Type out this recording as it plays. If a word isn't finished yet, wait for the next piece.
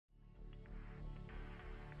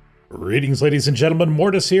Greetings, ladies and gentlemen,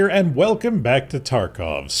 Mortus here, and welcome back to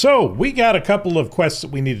Tarkov. So, we got a couple of quests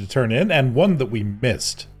that we need to turn in, and one that we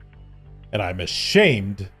missed. And I'm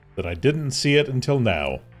ashamed that I didn't see it until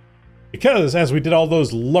now. Because, as we did all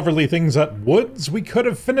those lovely things at Woods, we could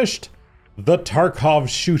have finished the Tarkov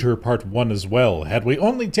Shooter Part 1 as well, had we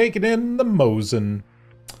only taken in the Mosin.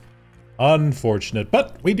 Unfortunate,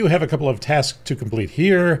 but we do have a couple of tasks to complete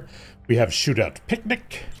here. We have Shootout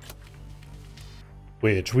Picnic,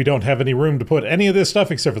 which we don't have any room to put any of this stuff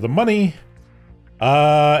except for the money.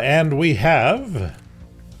 And we have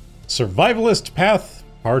Survivalist Path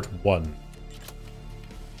Part 1.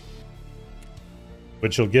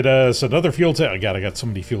 Which will get us another fuel tank. Oh god, I got so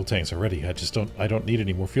many fuel tanks already. I don't need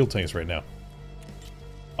any more fuel tanks right now.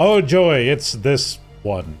 Oh joy, it's this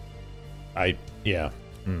one. Yeah.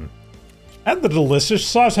 And the delicious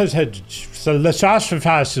sausage.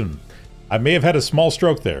 I may have had a small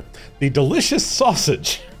stroke there. The delicious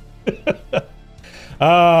sausage. Streets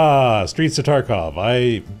of Tarkov.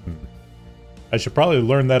 I should probably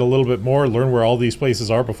learn that a little bit more, learn where all these places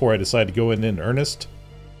are before I decide to go in earnest.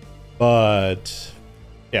 But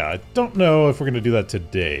yeah, I don't know if we're going to do that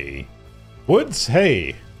today. Woods,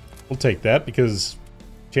 hey, we'll take that because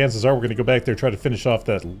chances are we're going to go back there and try to finish off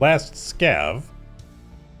that last scav.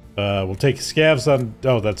 We'll take scavs on...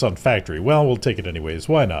 Oh, that's on factory. Well, we'll take it anyways.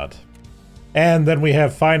 Why not? And then we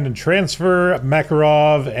have Find and Transfer,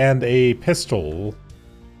 Makarov, and a pistol.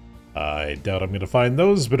 I doubt I'm going to find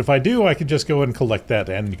those, but if I do, I can just go and collect that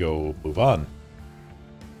and go move on.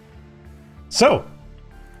 So,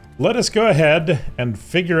 let us go ahead and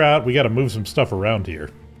figure out... We got to move some stuff around here.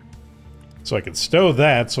 So I can stow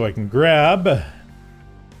that, so I can grab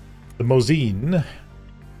the Mosin.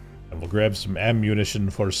 And we'll grab some ammunition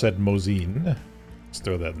for said Mosin. Let's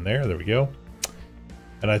throw that in there. There we go.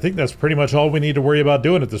 And I think that's pretty much all we need to worry about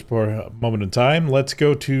doing at this moment in time. Let's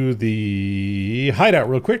go to the hideout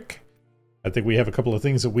real quick. I think we have a couple of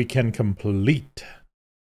things that we can complete.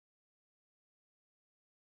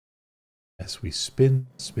 As we spin,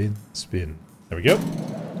 spin, spin. There we go.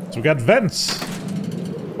 So we got vents.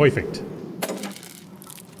 Perfect.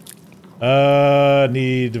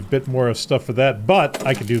 Need a bit more of stuff for that, but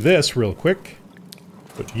I can do this real quick.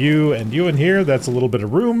 Put you and you in here. That's a little bit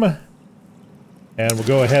of room. And we'll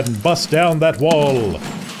go ahead and bust down that wall.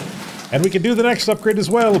 And we can do the next upgrade as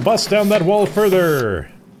well. Bust down that wall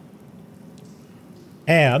further.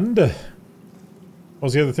 And what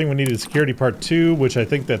was the other thing we needed? Security Part 2, which I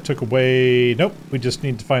think that took away... Nope, we just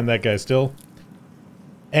need to find that guy still.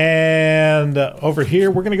 And over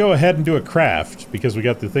here, we're going to go ahead and do a craft, because we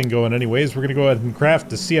got the thing going anyways. We're going to go ahead and craft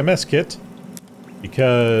the CMS kit,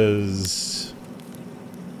 because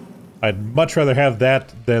I'd much rather have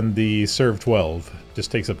that than the Serv 12. Just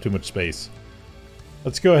takes up too much space.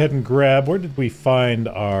 Let's go ahead and grab... Where did we find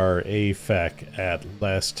our AFAC at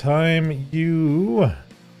last time? You... I'm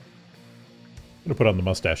going to put on the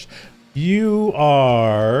mustache. You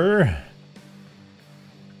are...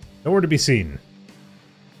 nowhere to be seen.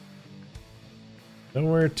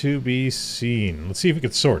 Nowhere to be seen. Let's see if we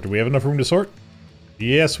can sort. Do we have enough room to sort?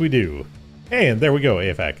 Yes, we do. And there we go,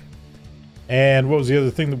 AFAC. And what was the other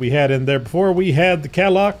thing that we had in there before? We had the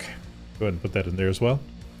Calloc. Go ahead and put that in there as well.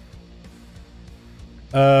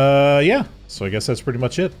 Yeah. So I guess that's pretty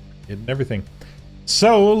much it. Hitting everything.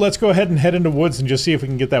 So let's go ahead and head into Woods and just see if we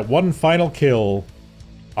can get that one final kill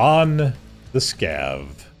on the scav.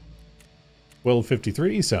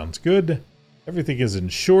 1253 sounds good. Everything is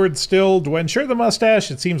insured still. Do I insure the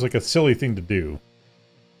mustache? It seems like a silly thing to do.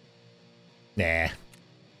 Nah.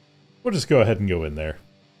 We'll just go ahead and go in there.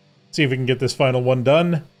 See if we can get this final one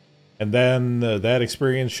done. And then that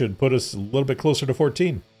experience should put us a little bit closer to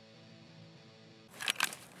 14.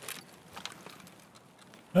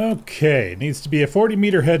 Okay, needs to be a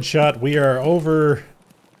 40-meter headshot. We are over... What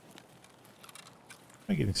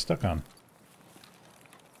am I getting stuck on?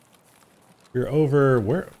 We're over...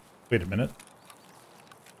 Where? Wait a minute.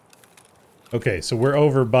 Okay, so we're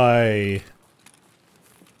over by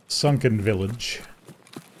Sunken Village.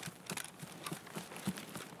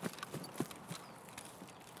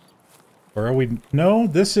 Or are we... No,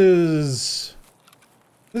 this is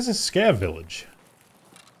Scav Village.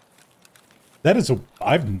 That is a...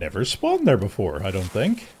 I've never spawned there before, I don't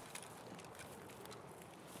think.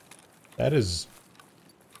 That is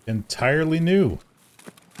entirely new.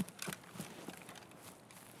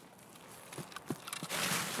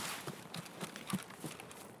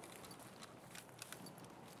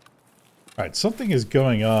 Alright, something is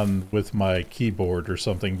going on with my keyboard or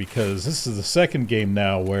something, because this is the second game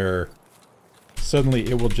now where suddenly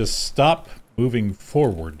it will just stop moving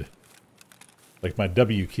forward. Like my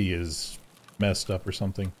W key is messed up or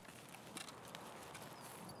something.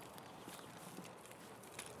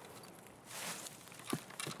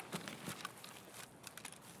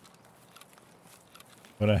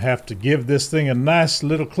 Gonna have to give this thing a nice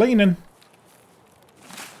little cleaning.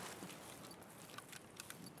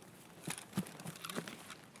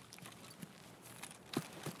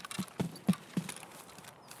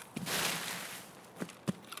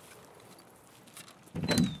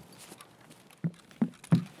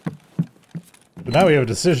 But now we have a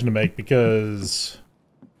decision to make because...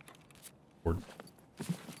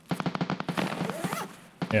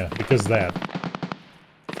 Yeah, because of that.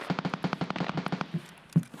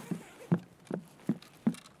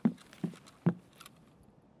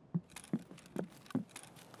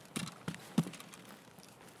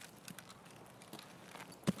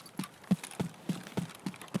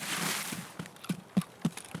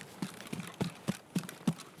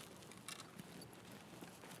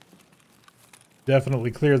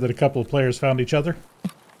 Definitely clear that a couple of players found each other.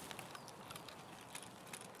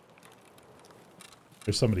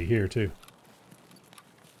 There's somebody here, too.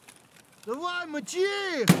 Давай,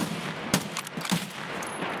 мочи!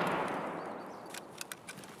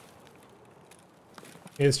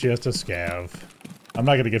 It's just a scav. I'm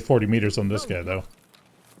not going to get 40 meters on this guy, though.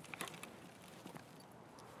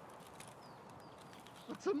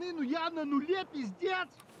 Пацаны, ну я на нуле, пиздец!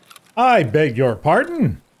 I beg your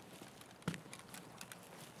pardon?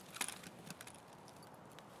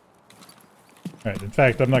 Alright, in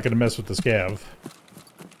fact, I'm not going to mess with the scav.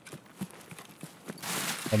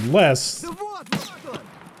 Unless... Да вот, вот он!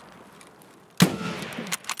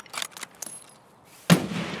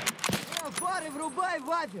 Фары врубай,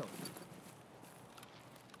 вапел!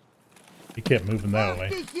 You can't move him that way.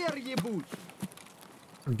 Ты хер ебуть!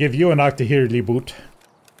 I'll give you an octahirly boot.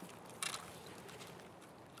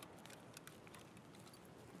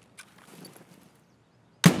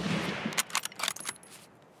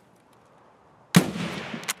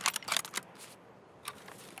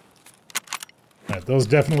 Right, those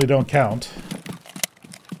definitely don't count.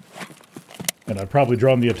 And I've probably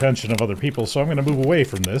drawn the attention of other people, so I'm going to move away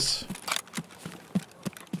from this.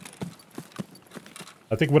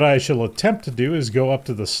 I think what I shall attempt to do is go up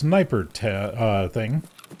to the sniper thing.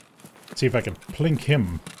 See if I can plink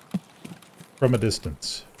him from a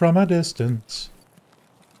distance. From a distance.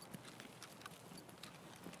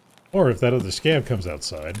 Or if that other scav comes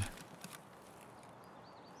outside.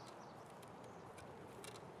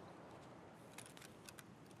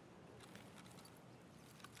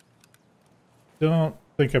 Don't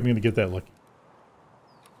think I'm going to get that lucky.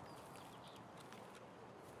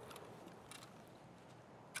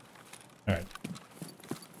 Alright.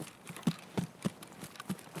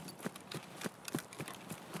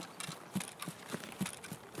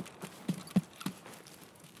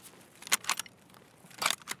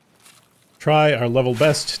 Try our level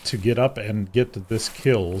best to get up and get this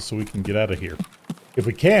kill so we can get out of here. If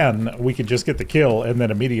we can just get the kill and then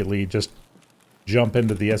immediately just jump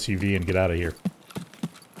into the SUV and get out of here.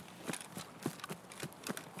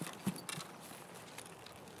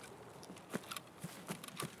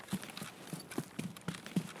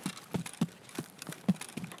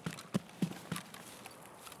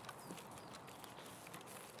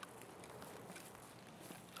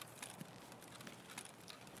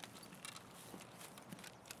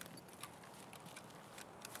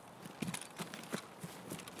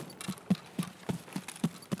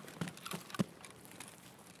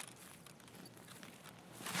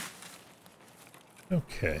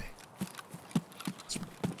 Okay. Let's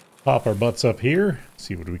pop our butts up here,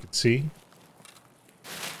 see what we can see.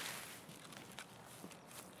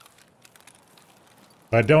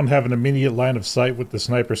 If I don't have an immediate line of sight with the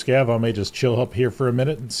sniper scav, I may just chill up here for a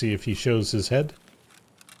minute and see if he shows his head.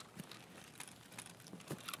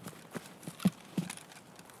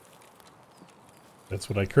 That's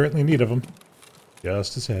what I currently need of him.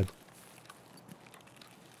 Just his head.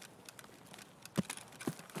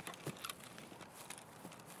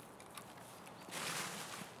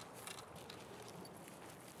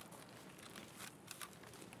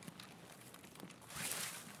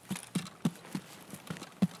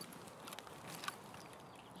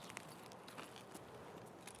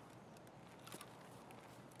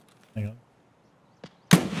 Hang on.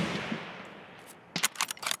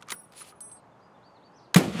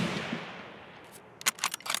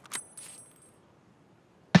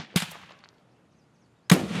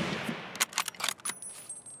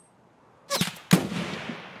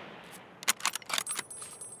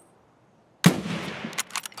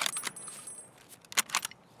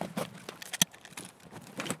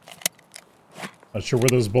 Not sure where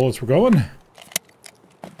those bullets were going.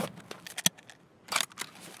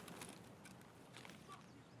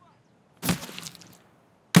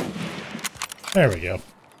 There we go.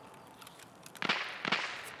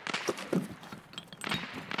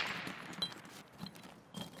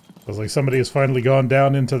 Looks like somebody has finally gone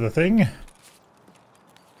down into the thing.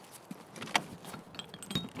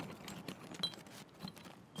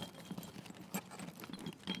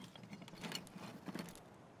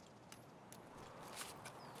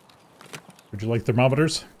 Would you like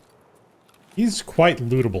thermometers? He's quite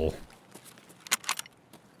lootable.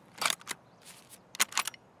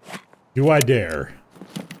 Do I dare?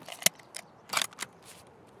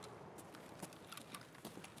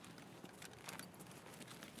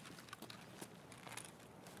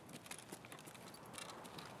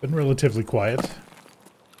 Been relatively quiet.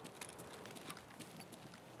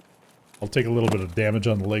 I'll take a little bit of damage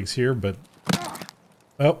on the legs here, but...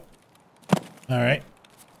 Oh. Alright.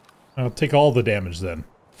 I'll take all the damage then.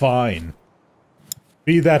 Fine.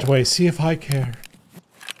 Be that way. See if I care.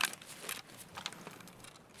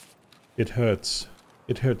 It hurts.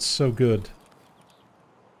 It hurts so good. Is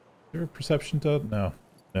there a perception to it? No.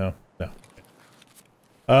 No. No.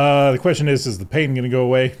 The question is the pain gonna go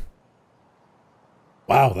away?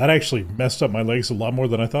 Wow, that actually messed up my legs a lot more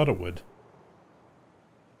than I thought it would.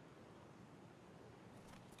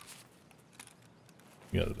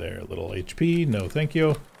 Got there, a little HP. No, thank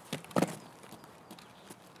you.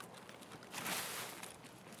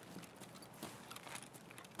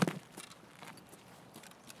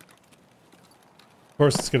 Of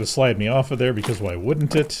course, it's going to slide me off of there because why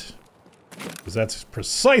wouldn't it? Because that's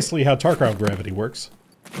precisely how Tarkov gravity works.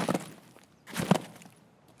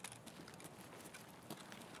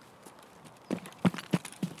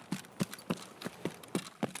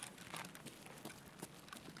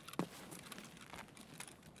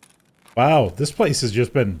 Wow, this place has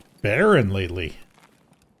just been barren lately.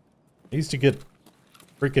 I used to get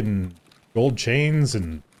freaking gold chains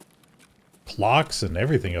and clocks and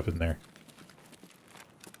everything up in there.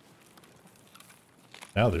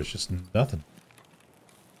 Now there's just nothing.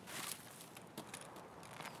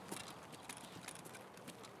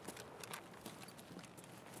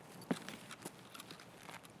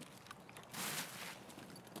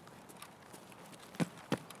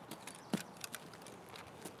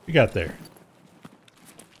 We got there.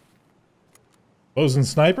 Bosun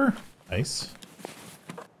sniper? Nice.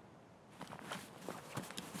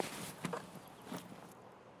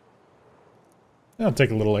 I'll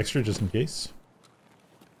take a little extra just in case.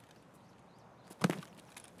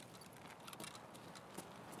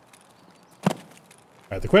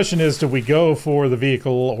 Alright, the question is, do we go for the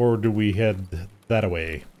vehicle or do we head that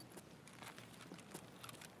away?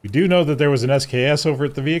 We do know that there was an SKS over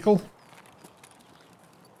at the vehicle.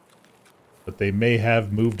 But they may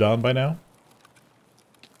have moved on by now.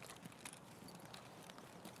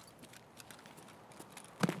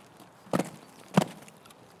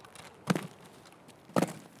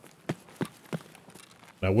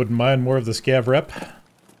 I wouldn't mind more of the scav rep.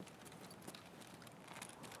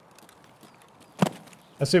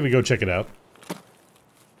 I say we go check it out.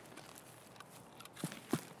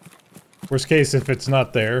 Worst case, if it's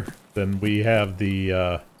not there, then we have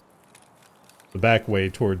the back way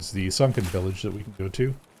towards the sunken village that we can go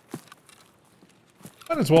to.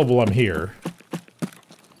 Might as well while I'm here.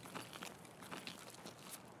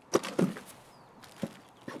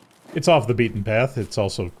 It's off the beaten path. It's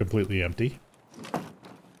also completely empty.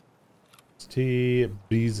 I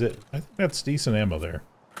think that's decent ammo there.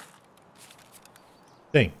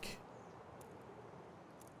 Think.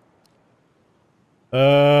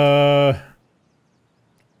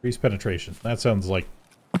 Increase penetration. That sounds like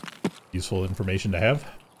useful information to have.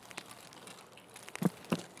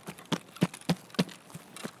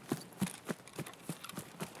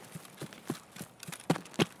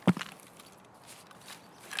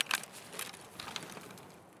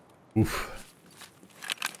 Oof.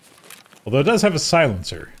 Although it does have a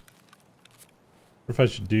silencer. What if I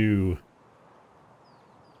should do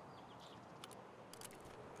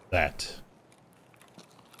that?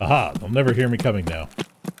 Aha, they'll never hear me coming now.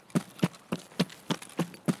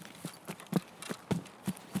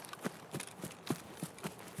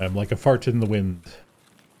 I'm like a fart in the wind.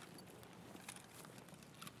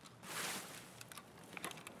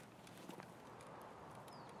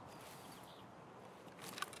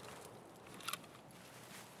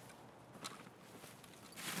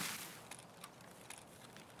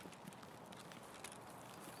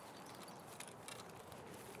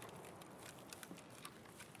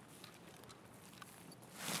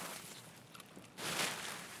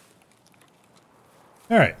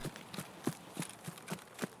 All right.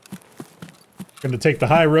 We're going to take the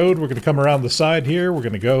high road. We're going to come around the side here. We're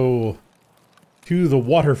going to go to the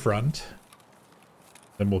waterfront.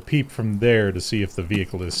 Then we'll peep from there to see if the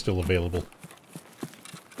vehicle is still available.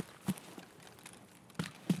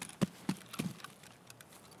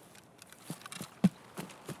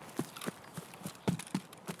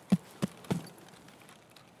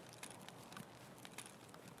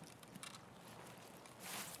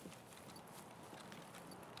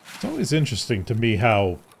 always interesting to me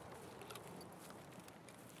how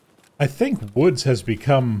I think Woods has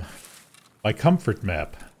become my comfort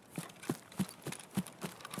map.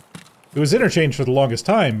 It was interchanged for the longest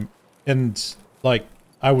time, and, like,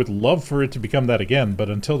 I would love for it to become that again, but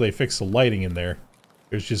until they fix the lighting in there,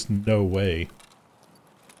 there's just no way.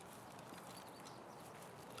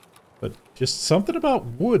 But just something about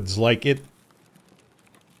Woods, like it...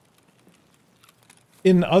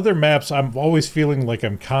 In other maps, I'm always feeling like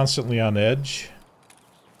I'm constantly on edge.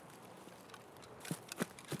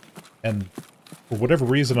 And for whatever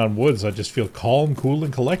reason on Woods, I just feel calm, cool,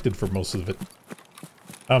 and collected for most of it.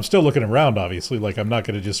 I'm still looking around, obviously, like I'm not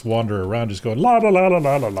going to just wander around just going, la la la la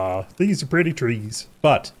la la la, these are pretty trees.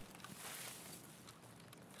 But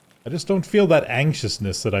I just don't feel that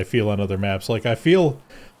anxiousness that I feel on other maps. Like, I feel,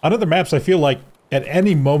 on other maps, I feel like at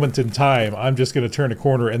any moment in time, I'm just going to turn a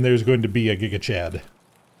corner and there's going to be a Giga Chad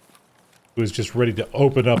who is just ready to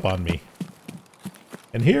open up on me.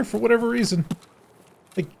 And here, for whatever reason,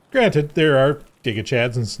 like, granted, there are Giga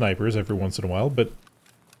Chads and snipers every once in a while, but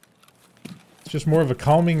it's just more of a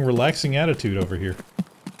calming, relaxing attitude over here.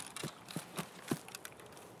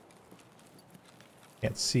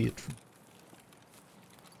 Can't see it.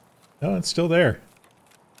 No, it's still there.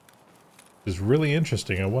 It's really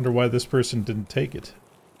interesting. I wonder why this person didn't take it.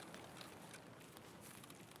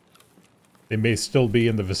 They may still be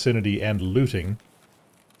in the vicinity and looting.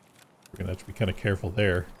 We're gonna have to be kind of careful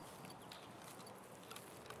there.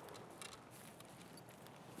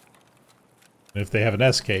 And if they have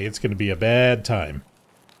an SK, it's gonna be a bad time.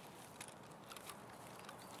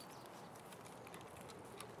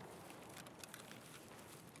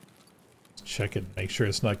 Check it, make sure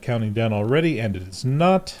it's not counting down already, and it is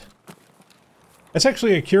not. That's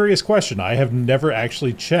actually a curious question. I have never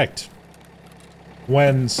actually checked.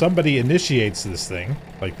 When somebody initiates this thing,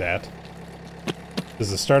 like that,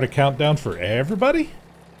 does it start a countdown for everybody?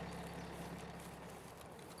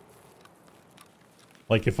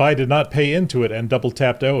 Like, if I did not pay into it and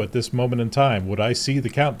double-tapped O at this moment in time, would I see the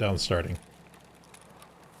countdown starting?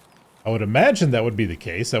 I would imagine that would be the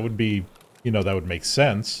case. That would be, you know, that would make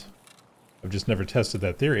sense. I've just never tested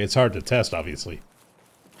that theory. It's hard to test, obviously.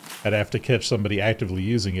 I'd have to catch somebody actively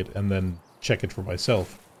using it and then check it for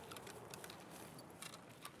myself.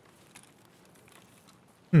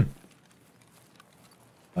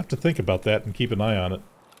 I'll have to think about that and keep an eye on it.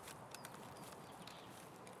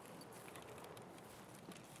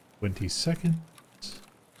 20 seconds.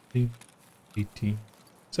 18,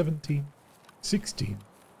 17, 16,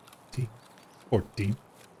 18, 14,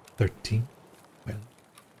 13, 12,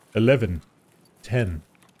 11, 10,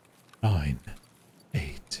 9,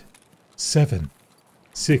 8, 7,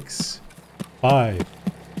 6, 5,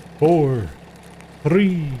 4,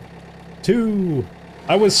 3, 2...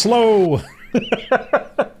 I was slow!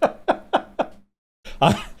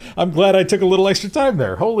 I'm glad I took a little extra time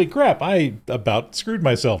there. Holy crap, I about screwed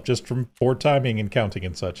myself just from poor timing and counting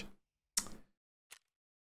and such.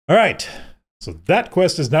 Alright, so that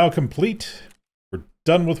quest is now complete. We're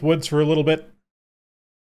done with Woods for a little bit.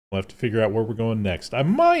 We'll have to figure out where we're going next. I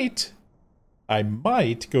might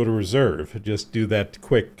go to Reserve and just do that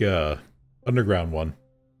quick underground one.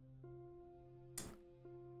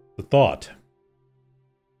 The thought.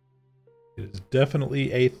 It is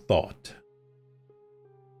definitely a thought.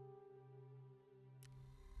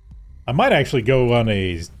 I might actually go on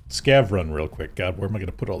a scav run real quick. God, where am I going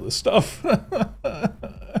to put all this stuff? Alright,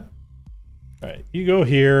 you go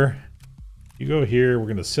here. You go here. We're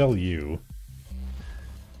going to sell you.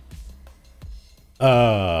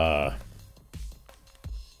 Go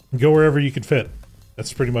wherever you can fit.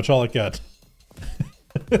 That's pretty much all I got.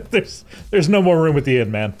 There's no more room at the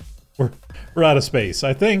inn, man. We're out of space.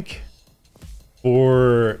 I think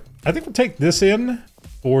we'll take this in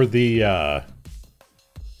for the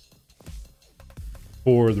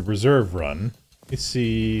reserve run. Let me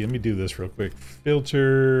see. Let me do this real quick.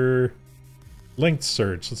 Filter, linked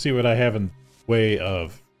search. Let's see what I have in way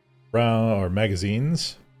of round or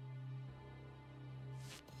magazines.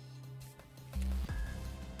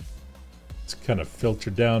 Let's kind of filter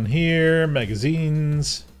down here.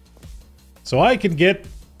 Magazines. So I can get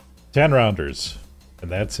 10 rounders, and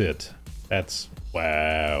that's it. That's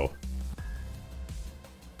wow.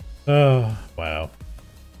 Oh, wow.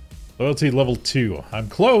 Loyalty level 2. I'm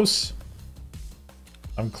close.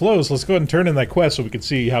 I'm close. Let's go ahead and turn in that quest so we can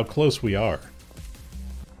see how close we are.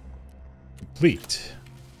 Complete.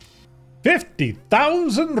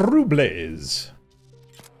 50,000 rubles.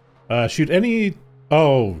 Shoot any...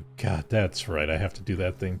 Oh, God, that's right. I have to do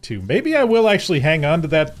that thing, too. Maybe I will actually hang on to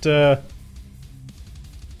that,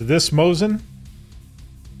 this Mosin.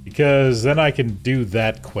 Because then I can do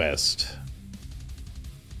that quest.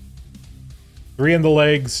 3 in the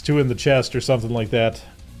legs, 2 in the chest, or something like that.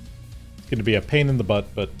 It's going to be a pain in the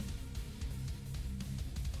butt, but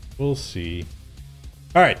we'll see.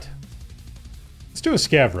 Alright. Let's do a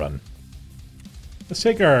scav run. Let's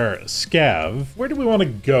take our scav. Where do we want to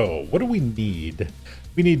go? What do we need?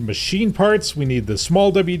 We need machine parts. We need the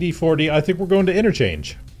small WD-40. I think we're going to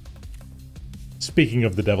Interchange. Speaking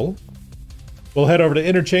of the devil. We'll head over to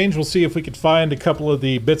Interchange. We'll see if we can find a couple of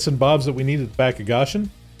the bits and bobs that we need at the back of Goshen.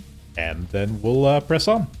 And then we'll press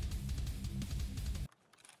on.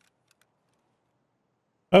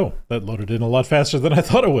 Oh, that loaded in a lot faster than I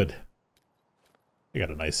thought it would. I got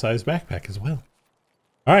a nice sized backpack as well.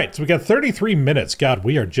 Alright, so we got 33 minutes. God,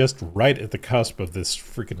 we are just right at the cusp of this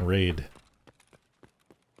freaking raid.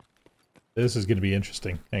 This is going to be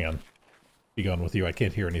interesting. Hang on. Be going with you. I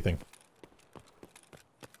can't hear anything.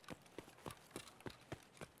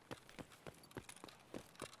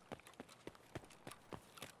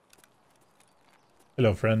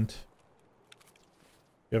 Hello, friend.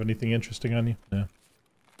 You have anything interesting on you? No.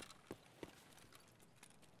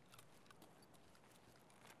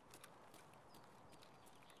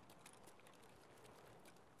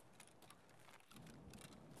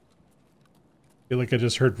 Feel like I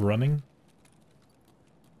just heard running.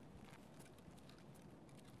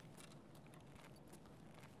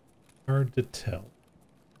 Hard to tell.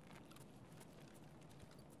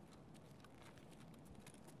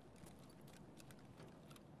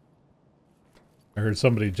 I heard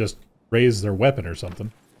somebody just raise their weapon or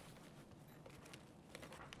something.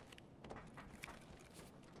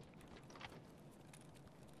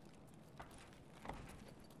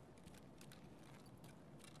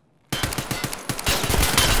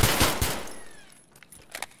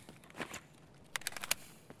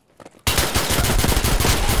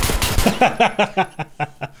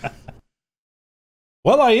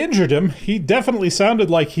 Well, I injured him. He definitely sounded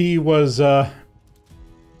like he was,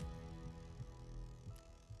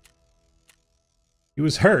 he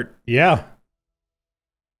was hurt. Yeah.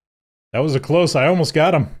 That was a close. I almost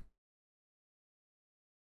got him.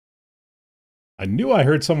 I knew I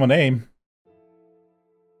heard someone aim.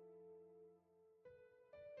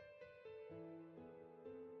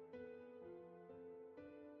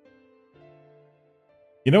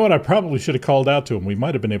 You know what? I probably should have called out to him. We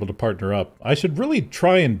might have been able to partner up. I should really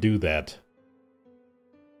try and do that.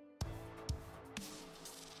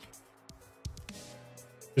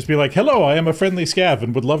 Just be like, hello, I am a friendly scav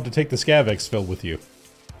and would love to take the scav exfil with you.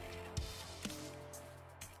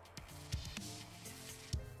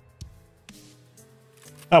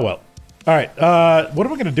 Oh well. Alright, what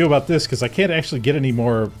am I going to do about this? Because I can't actually get any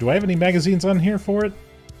more... Do I have any magazines on here for it?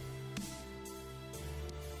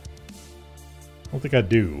 I don't think I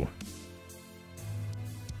do.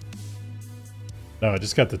 No, I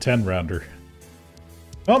just got the 10 rounder.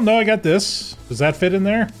 Oh, no, I got this. Does that fit in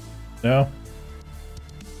there? No.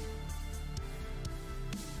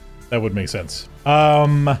 That would make sense.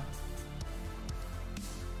 I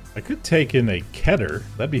could take in a Keter.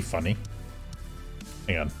 That'd be funny.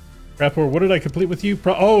 Hang on. Rapport, what did I complete with you?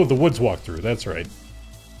 Oh, the woods walkthrough. That's right.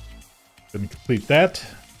 Didn't complete that.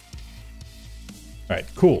 Alright,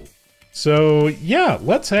 cool. So, yeah,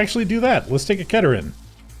 let's actually do that. Let's take a Keter in.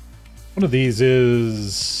 One of these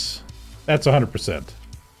is... That's 100%.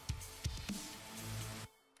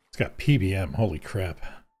 It's got PBM. Holy crap.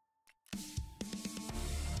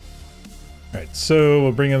 Alright, so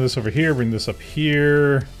we'll bring this over here, bring this up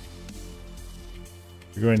here.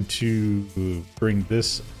 We're going to bring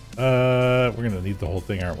this... we're going to need the whole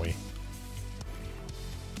thing, aren't we?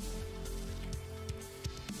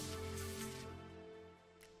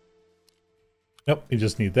 Nope, we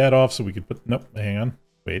just need that off so we could put... Nope, hang on.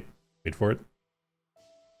 Wait for it.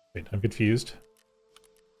 Wait, I'm confused.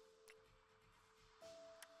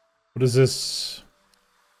 What is this?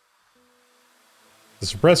 The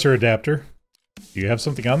suppressor adapter. Do you have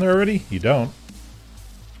something on there already? You don't.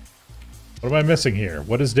 What am I missing here?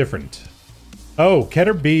 What is different? Oh,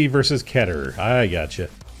 Keter B versus Keter. I gotcha.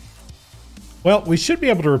 Well, we should be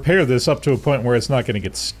able to repair this up to a point where it's not going to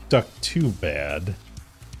get stuck too bad.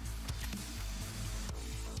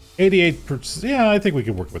 88%. Yeah, I think we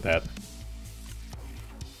can work with that.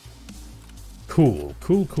 Cool.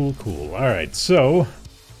 Alright, so...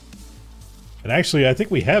 And actually, I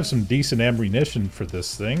think we have some decent ammunition for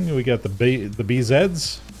this thing. We got the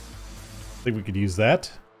BZs. I think we could use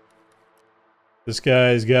that. This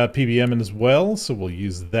guy's got PBM in as well, so we'll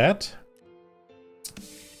use that.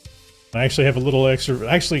 I actually have a little extra...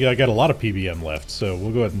 Actually, I got a lot of PBM left, so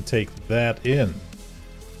we'll go ahead and take that in.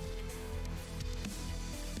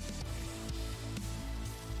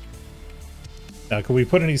 Now, can we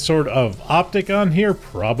put any sort of optic on here?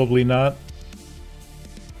 Probably not.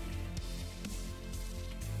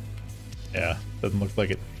 Yeah, doesn't look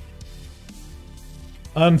like it.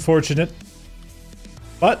 Unfortunate.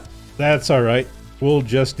 But that's alright. We'll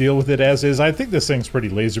just deal with it as is. I think this thing's pretty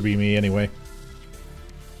laser beamy anyway.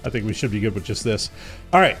 I think we should be good with just this.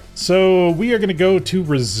 Alright, so we are going to go to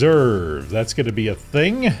reserve. That's going to be a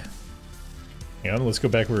thing. Hang on, let's go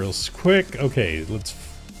back real quick. Okay, let's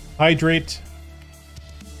hydrate.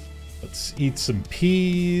 Let's eat some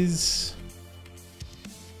peas.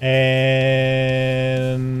 And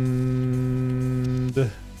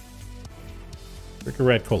drink a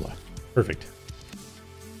rat cola. Perfect.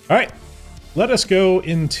 Alright, let us go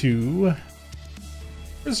into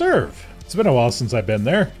reserve. It's been a while since I've been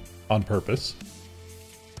there, on purpose.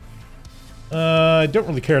 I don't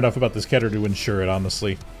really care enough about this Keter to insure it,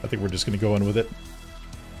 honestly. I think we're just going to go in with it.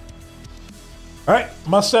 Alright,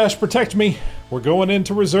 mustache, protect me. We're going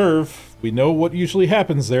into reserve. We know what usually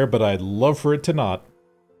happens there, but I'd love for it to not.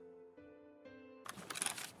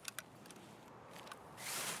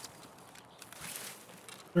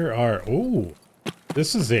 There are... Oh,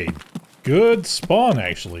 this is a good spawn,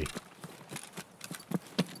 actually.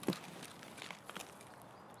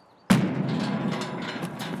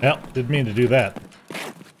 Well, didn't mean to do that.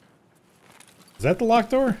 Is that the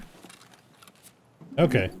locked door?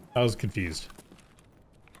 Okay, I was confused.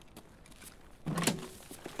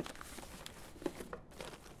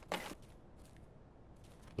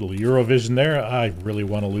 Little Eurovision there. I really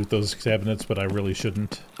want to loot those cabinets, but I really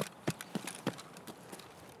shouldn't.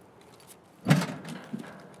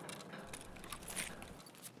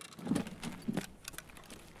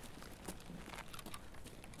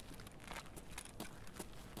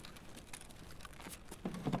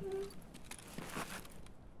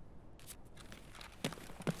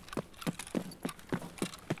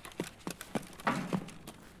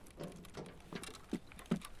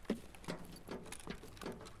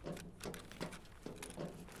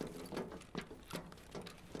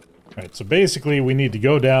 Alright, so basically we need to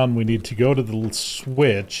go down, we need to go to the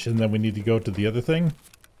switch, and then we need to go to the other thing. Is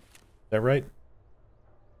that right?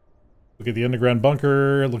 Look at the underground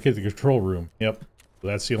bunker, look at the control room. Yep. So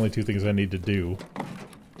that's the only two things I need to do.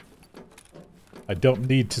 I don't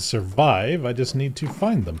need to survive, I just need to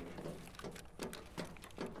find them.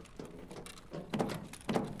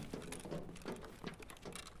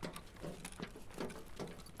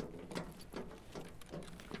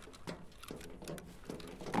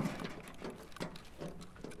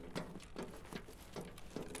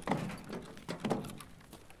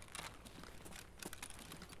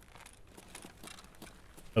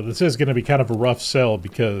 Now, this is going to be kind of a rough sell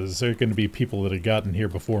because there are going to be people that have gotten here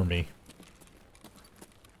before me.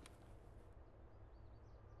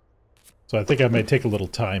 So I think I may take a little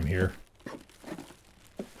time here.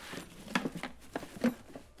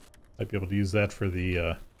 Might be able to use that for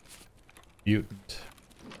the mutant.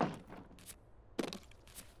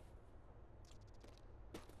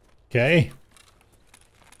 Okay.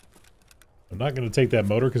 I'm not going to take that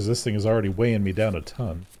motor because this thing is already weighing me down a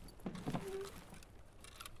ton.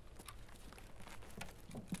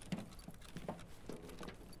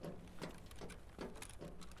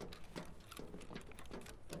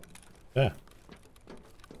 Yeah.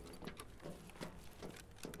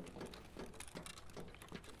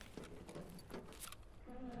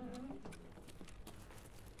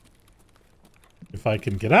 If I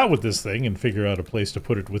can get out with this thing and figure out a place to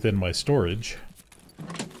put it within my storage,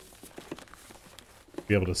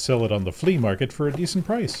 be able to sell it on the flea market for a decent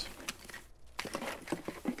price.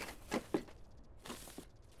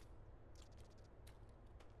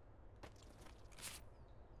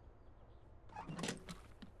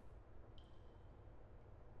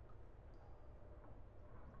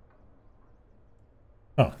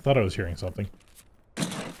 Oh, thought I was hearing something.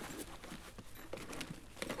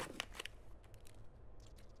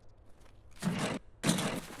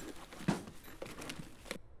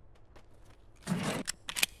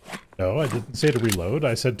 No, I didn't say to reload.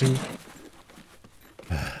 I said to...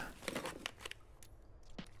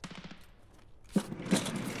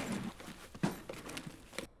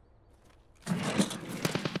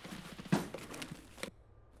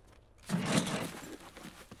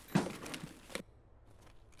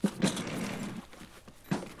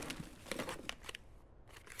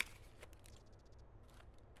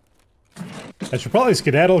 I should probably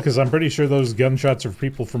skedaddle because I'm pretty sure those gunshots are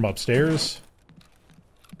people from upstairs.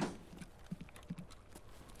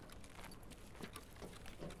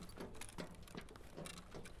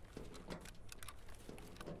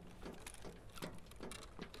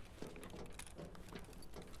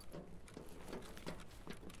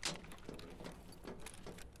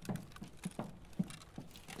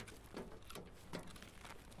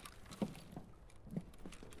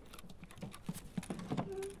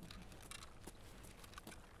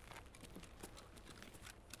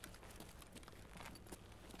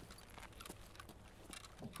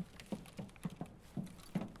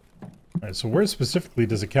 Alright, so where specifically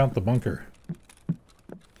does it count the bunker?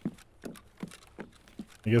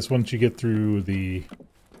 I guess once you get through the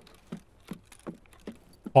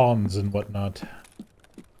ponds and whatnot.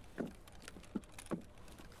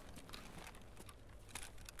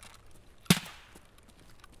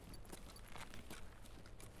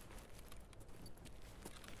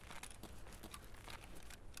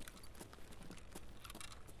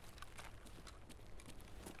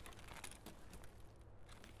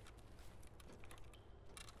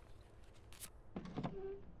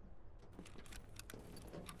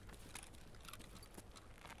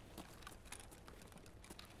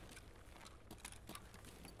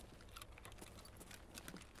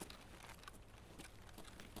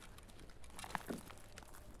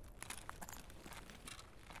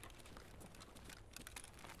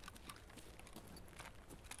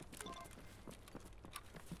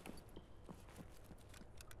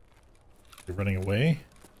 You're running away.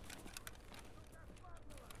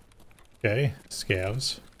 Okay,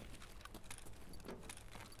 scavs.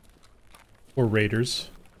 Or raiders.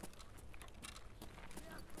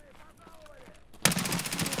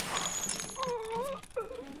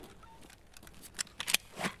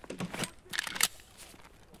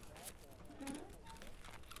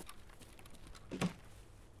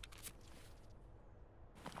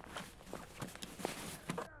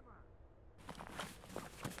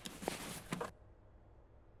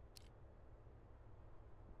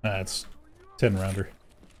 That's 10 rounder.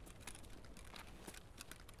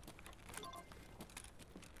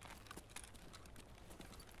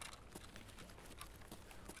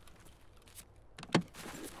 Is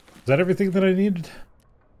that everything that I needed?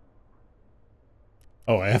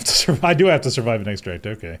 Oh, I have to survive. I do have to survive an extract.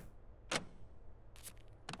 Okay.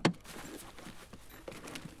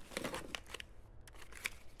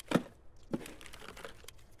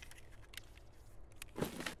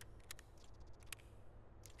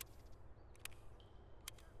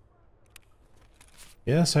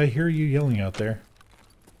 Yes, I hear you yelling out there.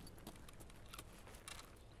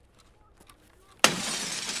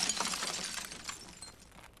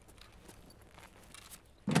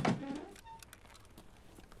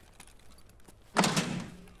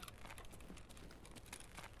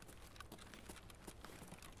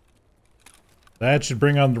 That should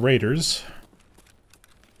bring on the raiders.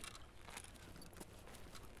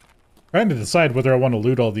 Trying to decide whether I want to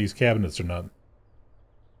loot all these cabinets or not.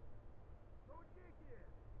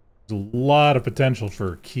 There's a lot of potential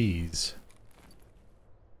for keys.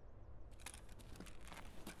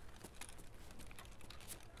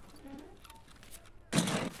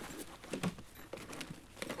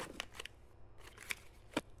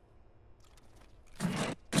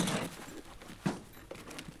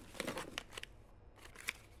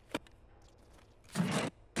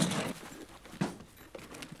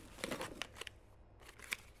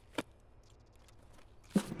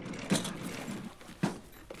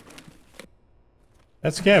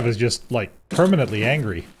 That scav is just, like, permanently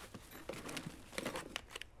angry.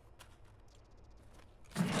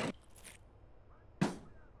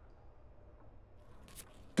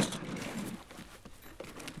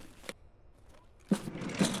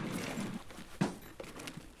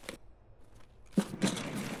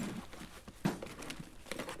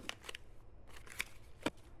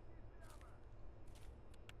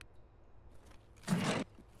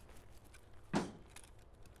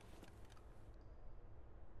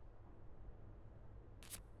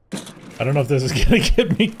 I don't know if this is gonna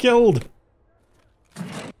get me killed.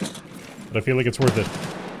 But I feel like it's worth it.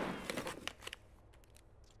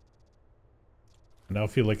 I now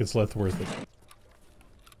feel like it's less worth it.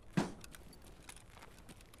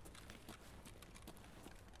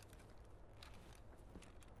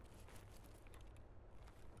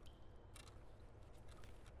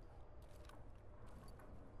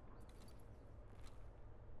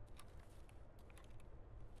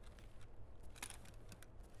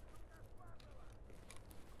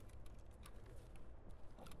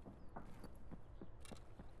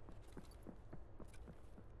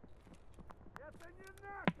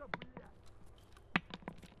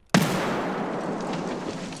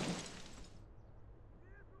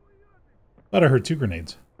 Thought I heard 2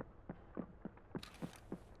 grenades.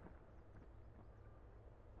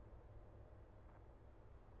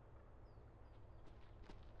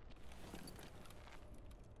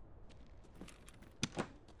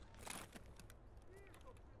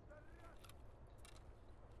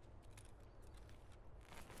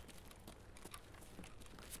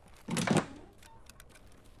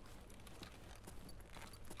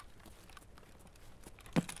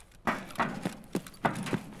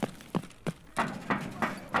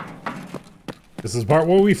 This is the part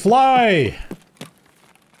where we fly!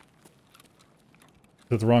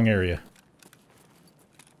 To the wrong area.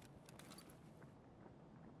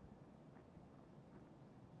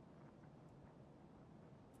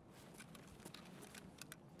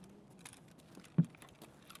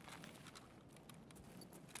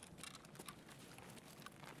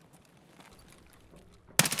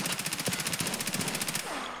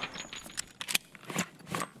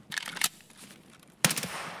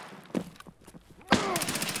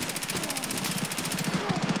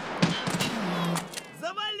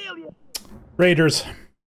 Raiders.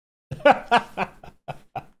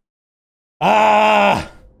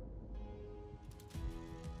 Ah!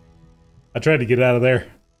 I tried to get out of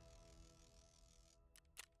there.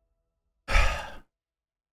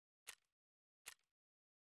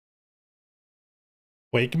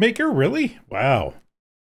 Wakemaker? Really? Wow.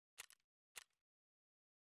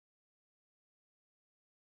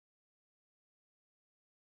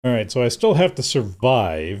 Alright, so I still have to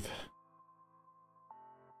survive.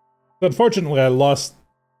 Unfortunately, I lost...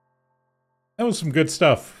 That was some good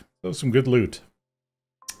stuff. That was some good loot.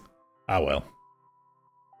 Ah, well.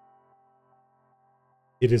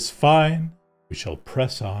 It is fine. We shall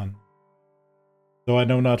press on. Though I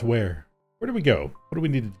know not where. Where do we go? What do we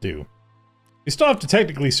need to do? We still have to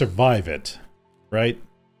technically survive it, right?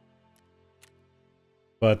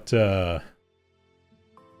 But, what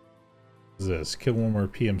is this? Kill one more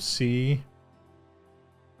PMC.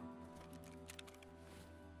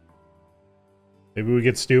 Maybe we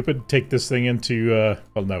get stupid, take this thing into,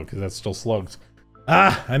 well, no, because that's still slugs.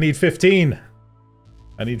 Ah! I need 15!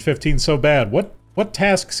 I need 15 so bad. What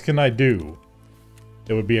tasks can I do?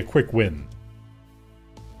 It would be a quick win.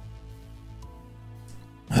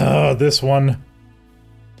 Oh, this one.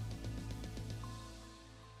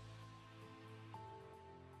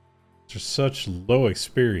 There's such low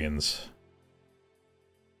experience.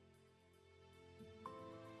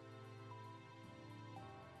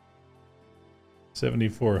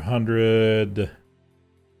 $7,400,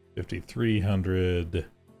 $5,300,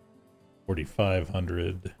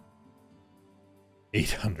 $4,500,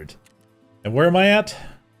 $800. And where am I at?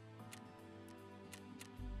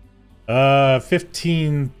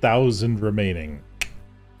 15,000 remaining.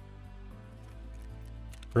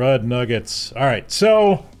 Crud nuggets. Alright,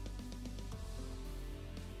 so...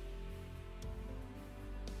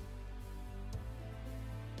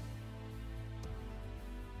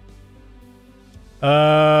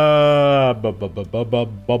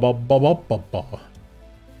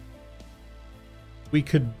 we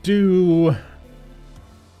could do...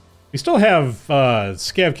 We still have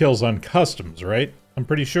scav kills on customs, right? I'm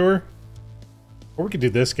pretty sure. Or we could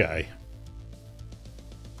do this guy.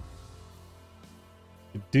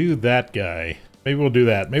 Do that guy. Maybe we'll do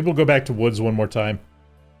that. Maybe we'll go back to woods one more time.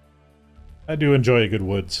 I do enjoy a good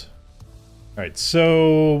woods. Alright,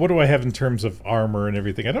 so what do I have in terms of armor and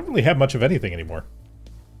everything? I don't really have much of anything anymore.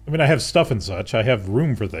 I mean, I have stuff and such. I have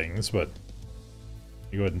room for things, but...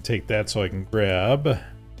 You go ahead and take that so I can grab...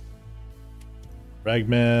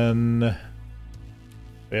 Ragman...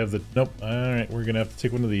 We have the... Nope. Alright, we're gonna have to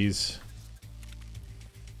take one of these.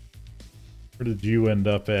 Where did you end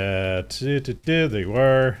up at? There you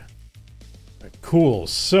are. Right, cool,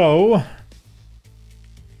 so...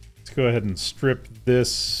 Let's go ahead and strip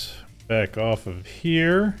this back off of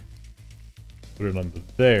here. Put it under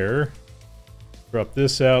there. Drop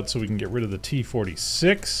this out so we can get rid of the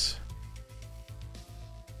T-46.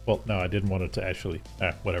 Well, no, I didn't want it to actually...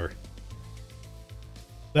 whatever.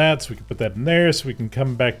 That, so we can put that in there, so we can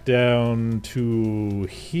come back down to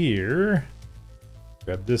here.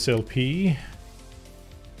 Grab this LP.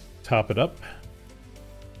 Top it up.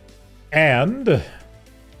 And...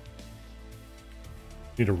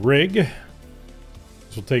 need a rig.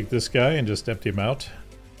 So we'll take this guy and just empty him out.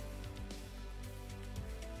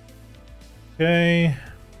 Okay.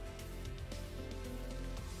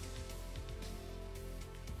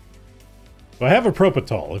 So I have a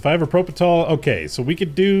Propitol. If I have a Propitol, okay, so we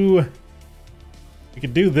could do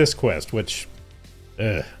this quest, which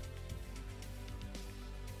I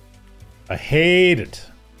hate it.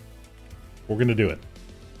 We're gonna do it.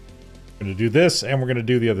 We're gonna do this and we're gonna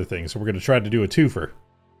do the other thing. So we're gonna try to do a twofer.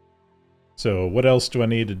 So what else do I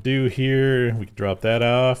need to do here? We can drop that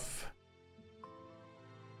off.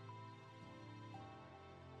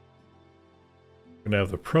 We're going to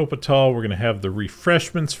have the Propitol. We're going to have the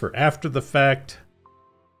refreshments for after the fact.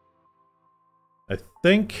 I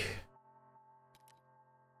think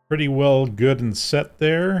pretty well good and set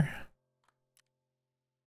there.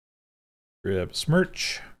 Grab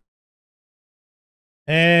Smirch.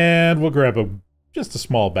 And we'll grab just a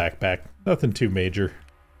small backpack. Nothing too major.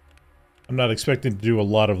 I'm not expecting to do a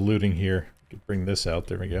lot of looting here. Could bring this out.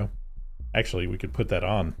 There we go. Actually, we could put that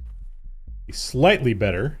on. Be slightly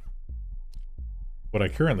better. What I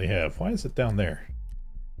currently have. Why is it down there?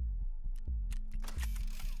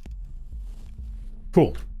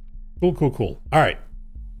 Cool. Cool, cool, cool. Alright.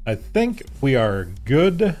 I think we are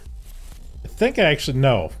good. I think I actually...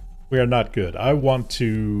 No. We are not good. I want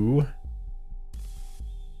to...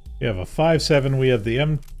 We have a 5.7. We have the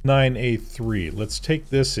M9A3. Let's take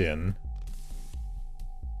this in.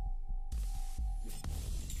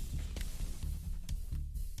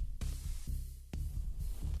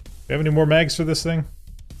 Do we have any more mags for this thing?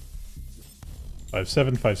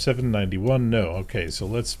 5.7, 5.7, 91. No. Okay, so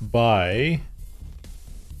let's buy a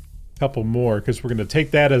couple more, because we're going to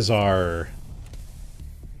take that as our...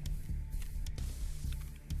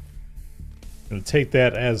 Going to take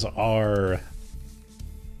that as our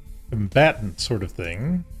combatant sort of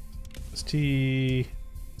thing. ST...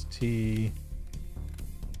 ST...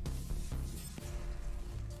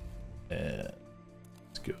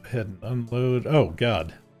 Let's go ahead and unload... Oh,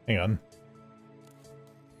 God. Hang on.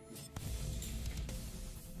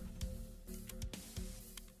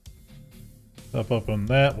 Up on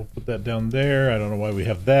that. We'll put that down there. I don't know why we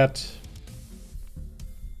have that.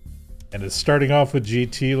 And it's starting off with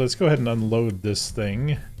GT. Let's go ahead and unload this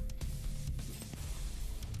thing.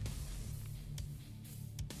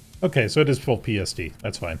 Okay, so it is full PSD.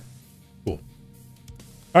 That's fine. Cool.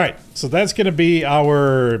 Alright, so that's going to be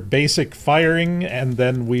our basic firing, and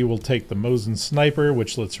then we will take the Mosin Sniper,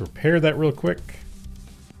 which let's repair that real quick.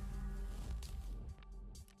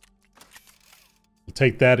 We'll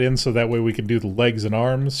take that in so that way we can do the legs and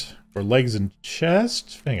arms. Or legs and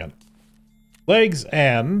chest? Hang on. Legs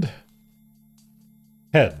and...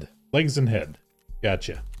 head. Legs and head.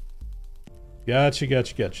 Gotcha. Gotcha,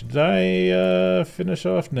 gotcha, gotcha. Did I finish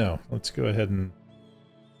off? No. Let's go ahead and...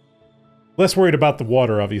 Less worried about the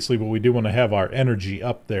water, obviously, but we do want to have our energy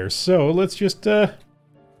up there. So, let's just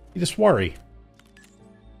worry.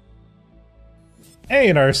 Hey,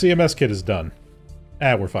 and our CMS kit is done.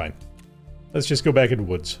 Ah, we're fine. Let's just go back into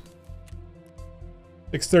woods.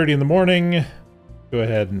 6:30 in the morning. Go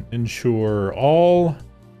ahead and insure all.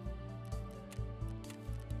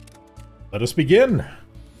 Let us begin.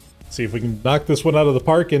 See if we can knock this one out of the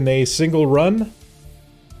park in a single run.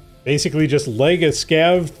 Basically just leg a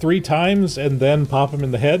scav 3 times and then pop him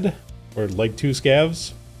in the head. Or leg 2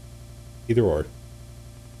 scavs. Either or.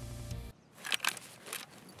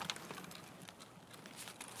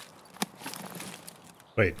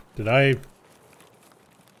 Wait, did I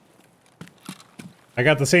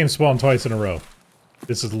got the same spawn twice in a row.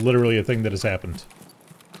 This is literally a thing that has happened.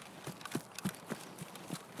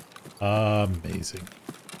 Amazing.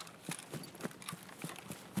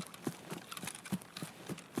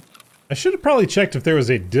 I should have probably checked if there was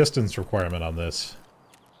a distance requirement on this.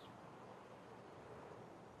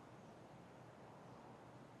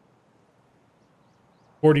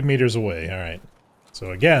 "40 meters away," alright.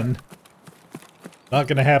 So again, not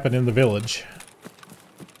gonna happen in the village.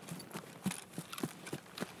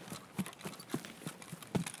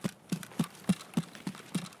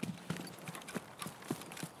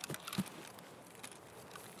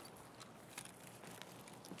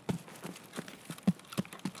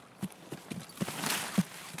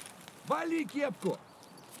 Вали кепку!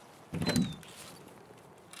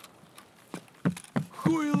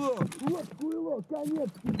 Хуйло! Вот хуйло,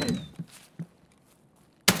 конец тебе!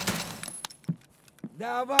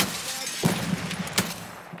 Давай!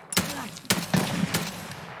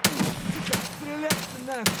 Сука, стрелять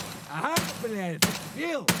нахуй! Ага, блядь!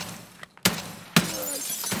 Бил!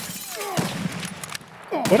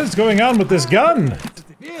 What is going on with this gun?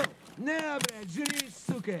 Бил! На, блядь, жри,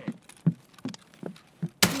 сука!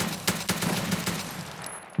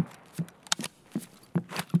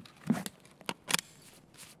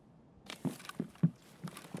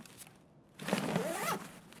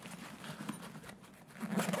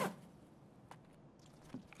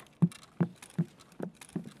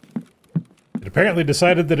 It apparently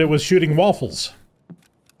decided that it was shooting waffles.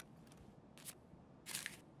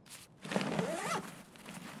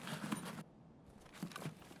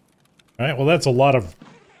 Alright, well that's a lot of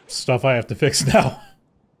stuff I have to fix now.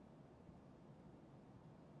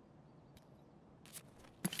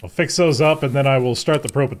 I'll fix those up and then I will start the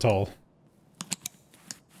propitol.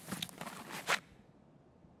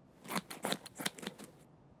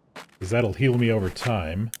 Because that'll heal me over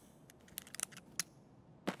time.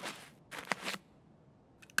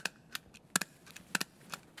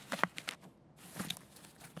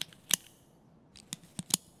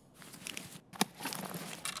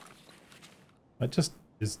 That just...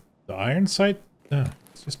 is the iron sight? No,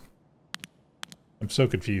 it's just... so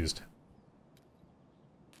confused.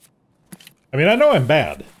 I mean, I know I'm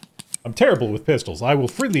bad. I'm terrible with pistols. I will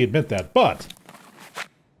freely admit that, but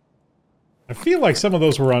I feel like some of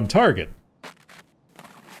those were on target.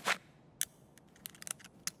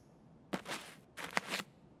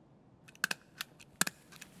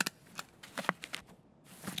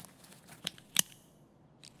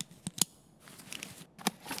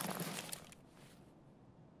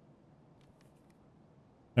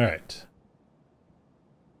 All right.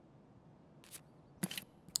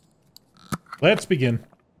 Let's begin.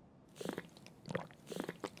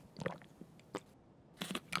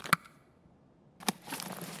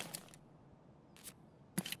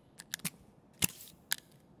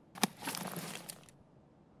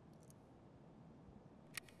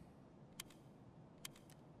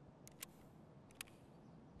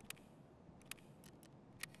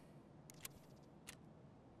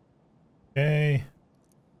 Okay.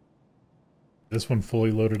 This one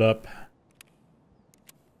fully loaded up.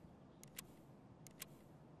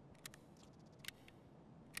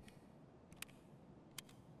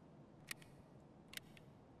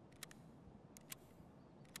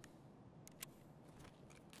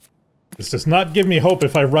 This does not give me hope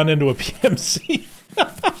if I run into a PMC.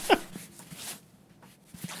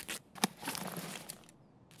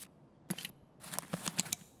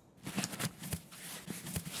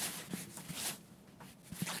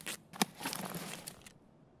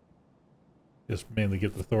 Just mainly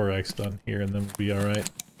get the thorax done here and then we'll be alright.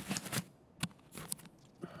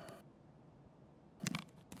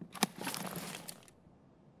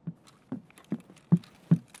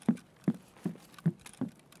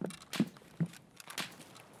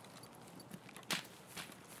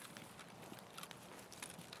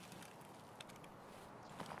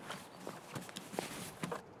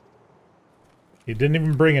 He didn't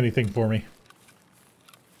even bring anything for me.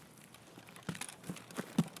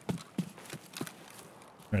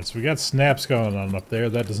 Alright, so we got snaps going on up there.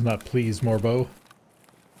 That does not please Morbo.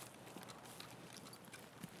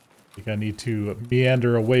 I think I need to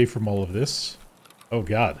meander away from all of this. Oh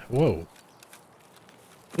god, whoa.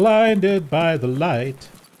 Blinded by the light.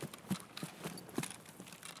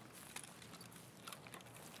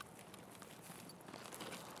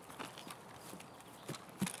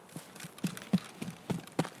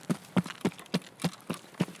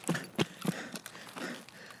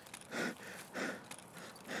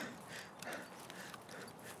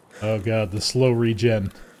 Oh god, the slow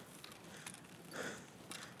regen.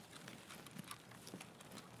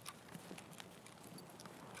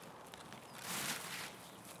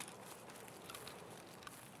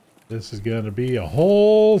 This is going to be a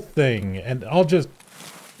whole thing, and I'll just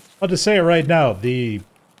say it right now, the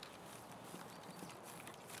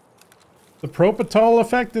propofol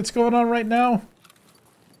effect that's going on right now,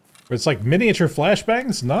 where it's like miniature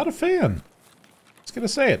flashbangs, not a fan. Just gonna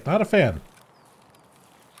say it, not a fan.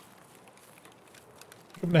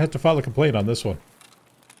 I'm gonna have to file a complaint on this one.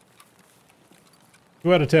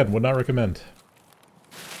 2 out of 10, would not recommend.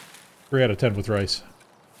 3 out of 10 with rice.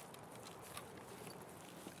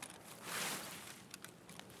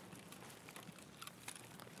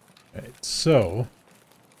 Alright, so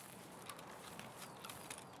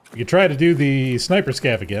we could try to do the sniper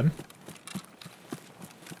scav again.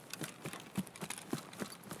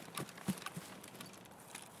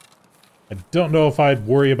 I don't know if I'd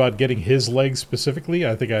worry about getting his legs specifically.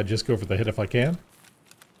 I think I'd just go for the hit if I can.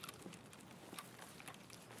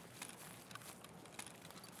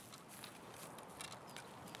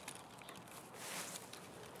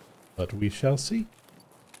 But we shall see.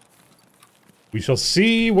 We shall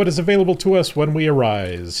see what is available to us when we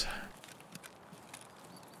arise.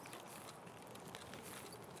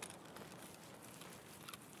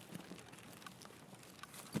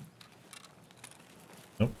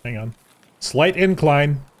 Nope, hang on. Slight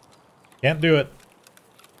incline. Can't do it.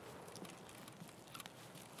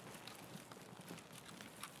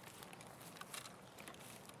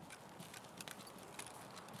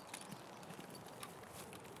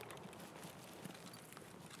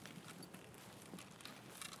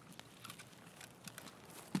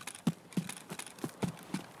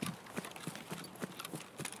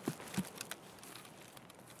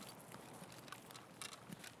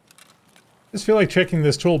 I just feel like checking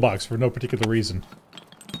this toolbox for no particular reason.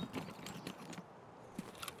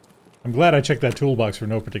 I'm glad I checked that toolbox for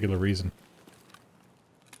no particular reason.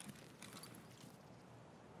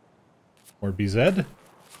 More BZ.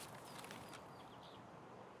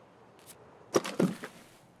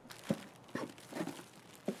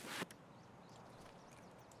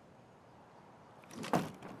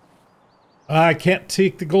 I can't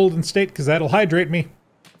take the golden state because that'll hydrate me.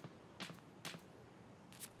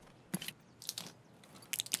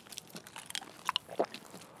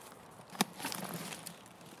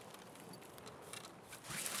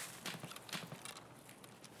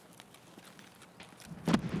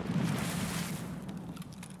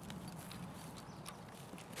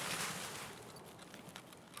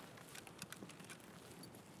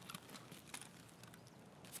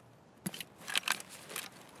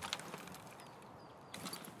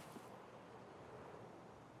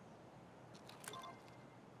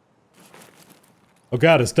 Oh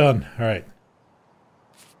god, it's done. Alright.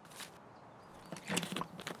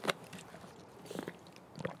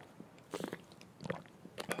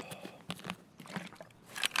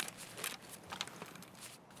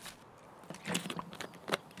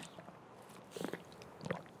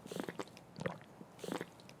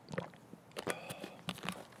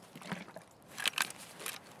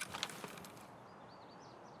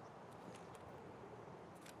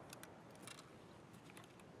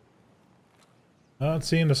 Not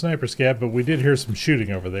seeing a sniper scav, but we did hear some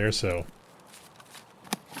shooting over there, so...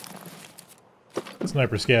 The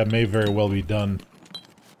sniper scav may very well be done.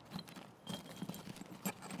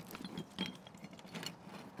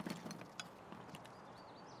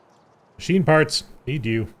 Machine parts, need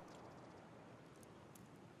you.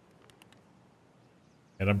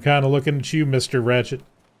 And I'm kind of looking at you, Mr. Ratchet.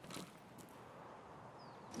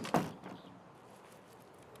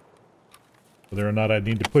 Whether or not I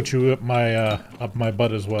need to put you up my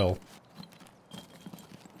butt as well.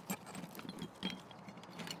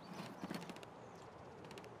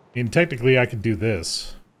 I mean, technically I could do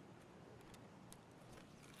this.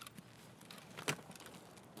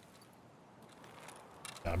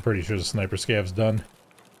 I'm pretty sure the sniper scav's done.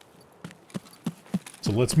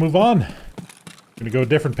 So let's move on. Gonna go a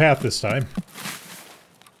different path this time.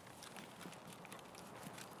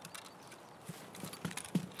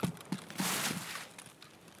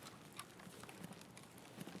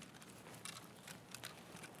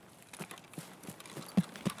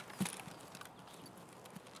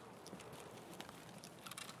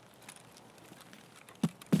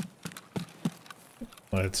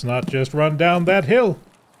 Let's not just run down that hill.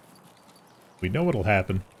 We know what'll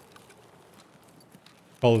happen.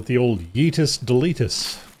 Call it the old yeetus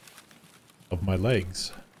deletus of my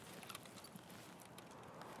legs.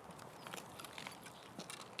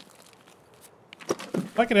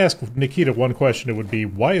 If I could ask Nikita one question, it would be,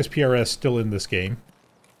 why is PRS still in this game?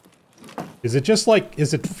 Is it just like,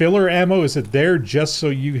 is it filler ammo? Is it there just so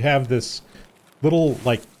you have this little,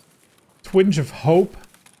 like, twinge of hope?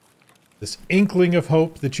 This inkling of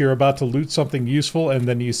hope that you're about to loot something useful and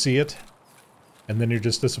then you see it? And then you're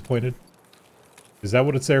just disappointed? Is that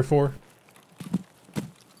what it's there for?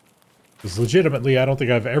 Because legitimately, I don't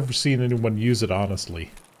think I've ever seen anyone use it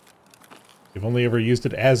honestly. They've only ever used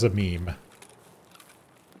it as a meme.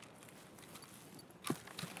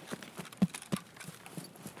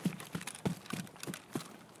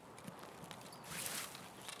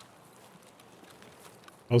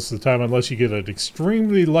 Most of the time, unless you get an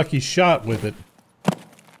extremely lucky shot with it,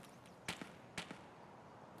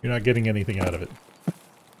 you're not getting anything out of it.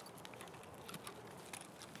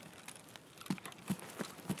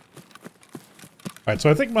 Alright, so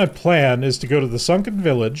I think my plan is to go to the sunken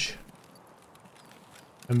village,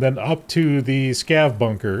 and then up to the scav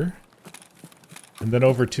bunker, and then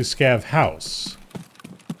over to scav house.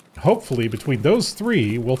 Hopefully, between those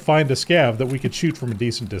three, we'll find a scav that we could shoot from a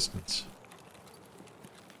decent distance.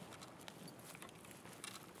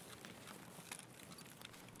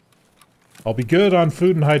 I'll be good on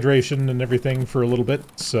food and hydration and everything for a little bit,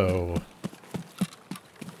 so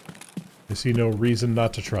I see no reason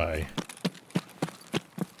not to try.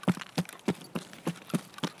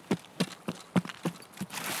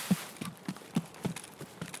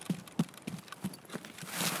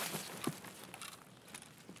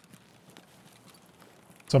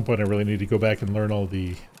 At some point I really need to go back and learn all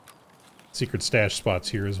the secret stash spots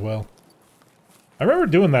here as well. I remember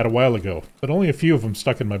doing that a while ago, but only a few of them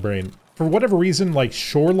stuck in my brain. For whatever reason, like,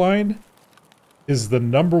 Shoreline is the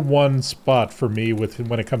 #1 spot for me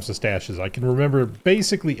when it comes to stashes. I can remember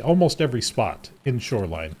basically almost every spot in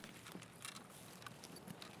Shoreline.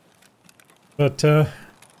 But,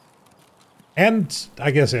 and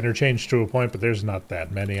I guess Interchange to a point, but there's not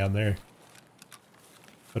that many on there.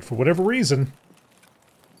 But for whatever reason,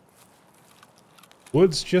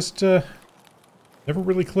 Woods just, never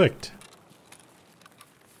really clicked.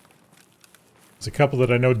 There's a couple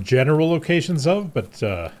that I know general locations of, but,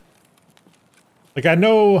 like, I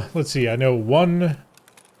know, let's see, I know 1,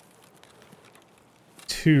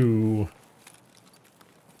 2,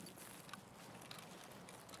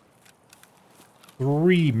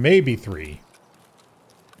 3, maybe 3.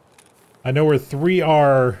 I know where 3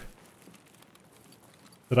 are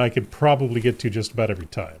that I could probably get to just about every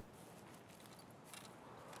time.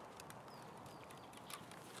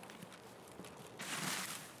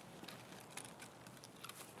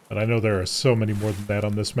 But I know there are so many more than that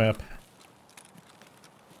on this map.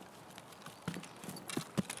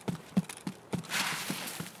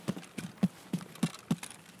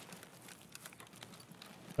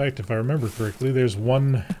 In fact, if I remember correctly, there's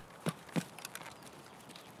one...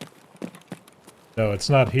 No,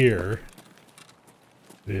 it's not here.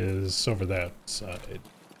 It is over that side.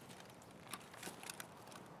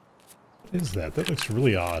 What is that? That looks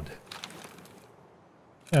really odd.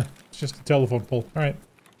 Yeah, it's just a telephone pole. Alright.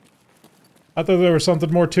 I thought there was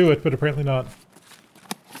something more to it, but apparently not.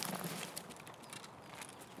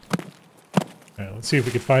 Alright, let's see if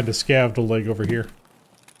we can find a scavenged leg over here.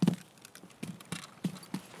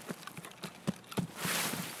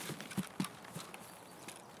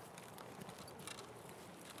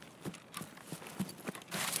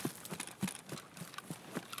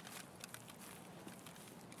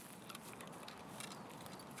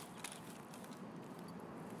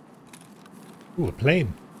 Ooh, a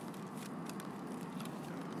plane.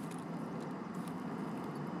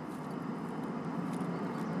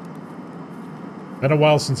 Been a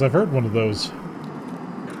while since I've heard one of those.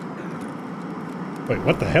 Wait,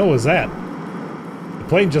 what the hell was that? The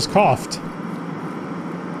plane just coughed.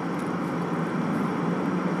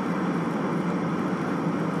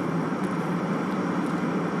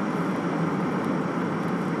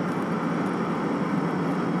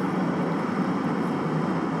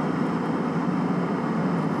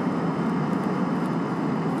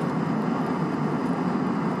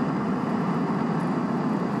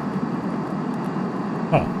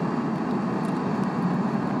 Huh.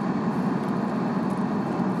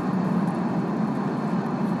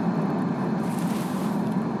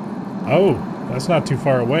 Oh, that's not too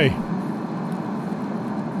far away.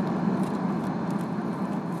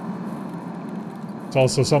 It's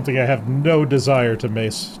also something I have no desire to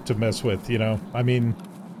mess with, you know? I mean,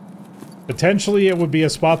 potentially it would be a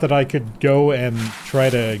spot that I could go and try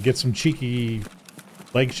to get some cheeky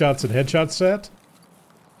leg shots and headshots at.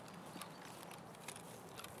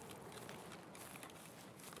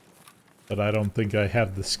 But I don't think I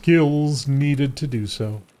have the skills needed to do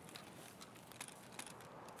so.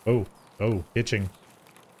 Oh, hitching.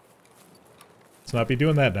 Let's not be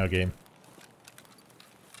doing that now, game.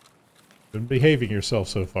 Been behaving yourself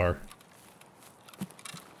so far.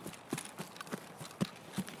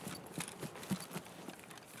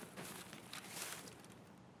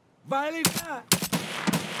 Vai lá!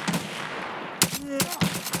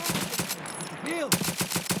 Viu?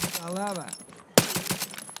 Palavra.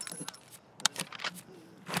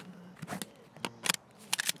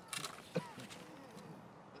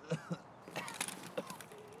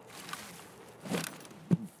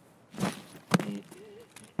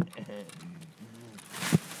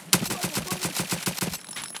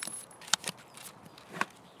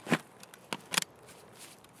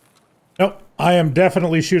 Nope, I am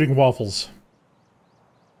definitely shooting waffles.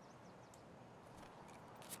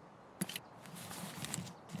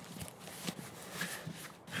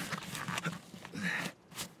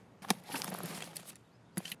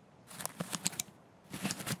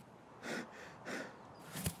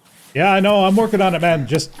 Yeah, I know, I'm working on it, man.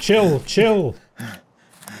 Just chill, chill.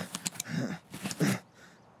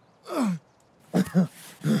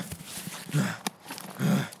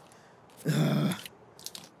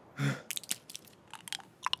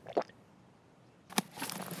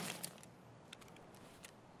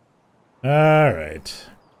 Alright.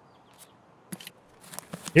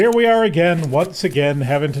 Here we are again, once again,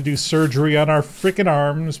 having to do surgery on our frickin'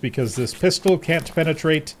 arms because this pistol can't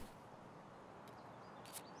penetrate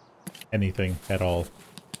anything at all.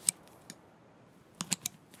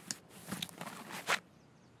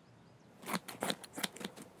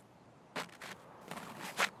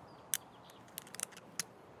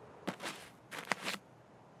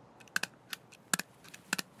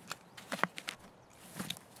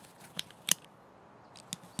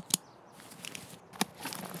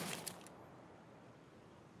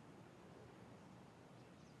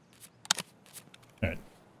 Alright.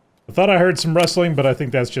 I thought I heard some rustling, but I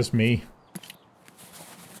think that's just me.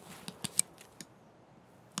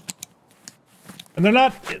 And they're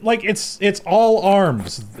not, like, it's all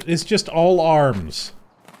arms. It's just all arms.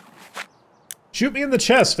 Shoot me in the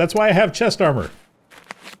chest, that's why I have chest armor.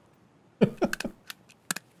 What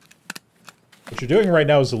you're doing right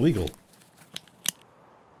now is illegal.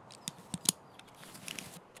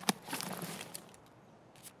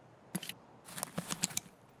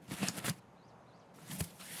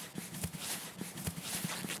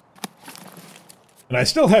 And I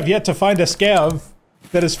still have yet to find a scav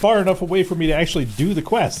that is far enough away for me to actually do the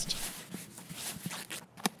quest.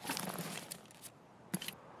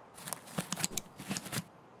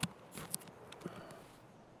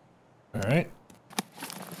 Alright.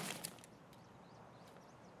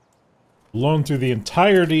 Blown through the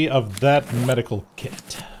entirety of that medical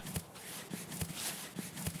kit.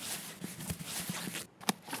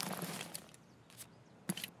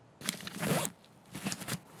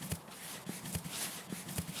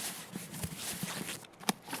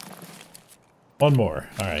 One more.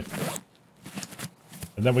 Alright.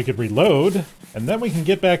 And then we could reload, and then we can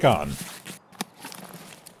get back on.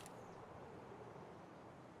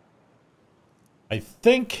 I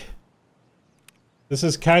think this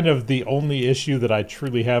is kind of the only issue that I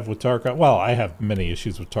truly have with Tarkov. Well, I have many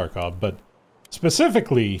issues with Tarkov, but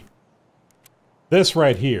specifically this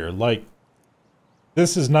right here. Like,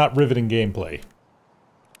 this is not riveting gameplay.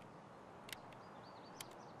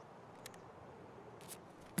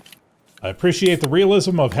 I appreciate the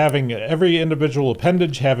realism of having every individual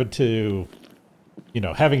appendage having to, you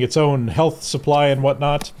know, having its own health supply and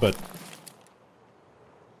whatnot, but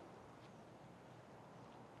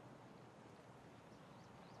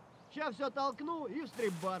Сейчас все толкну и в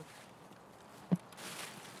стрип-бар.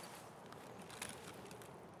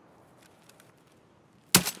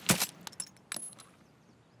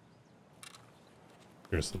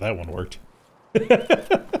 here, so that one worked.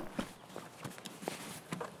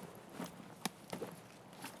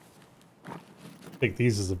 Take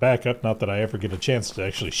these as a backup, not that I ever get a chance to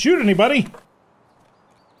actually shoot anybody.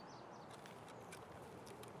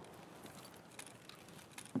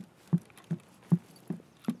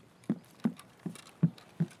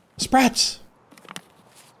 Sprats!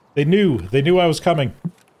 They knew I was coming.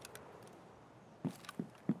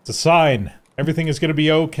 It's a sign. Everything is gonna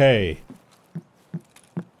be okay.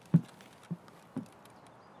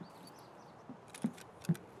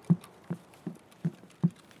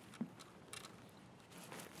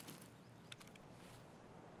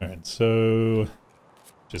 Alright, so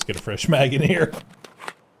just get a fresh mag in here.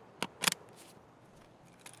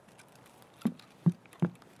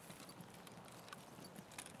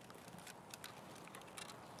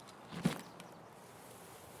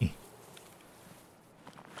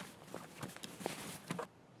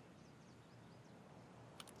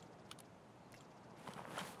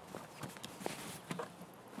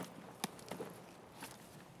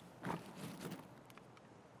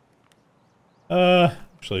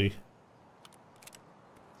 Actually.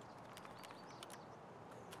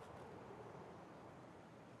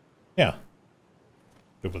 Yeah.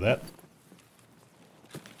 Good with that.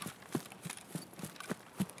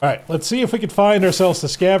 Alright, let's see if we can find ourselves a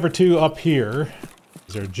scav or two up here.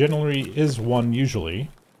 There generally is one usually.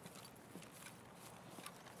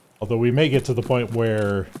 Although we may get to the point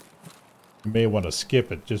where we may want to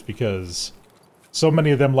skip it just because so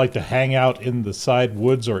many of them like to hang out in the side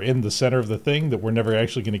woods or in the center of the thing that we're never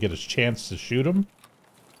actually going to get a chance to shoot them.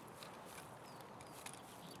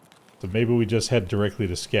 So maybe we just head directly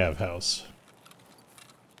to Scav House.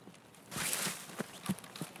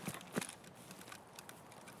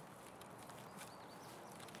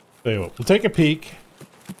 Tell you what, we'll take a peek.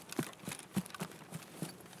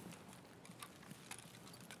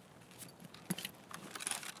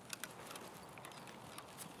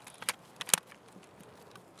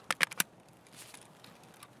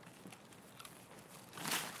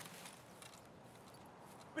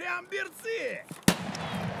 Прям берцы!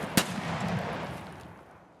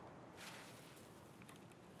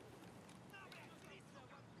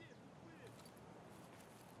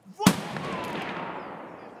 Вот!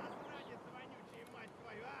 Засранец вонючий, мать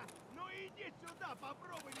твою, а! Ну иди сюда,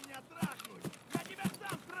 попробуй меня трахнуть! Я тебя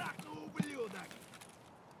сам трахну, ублюдок!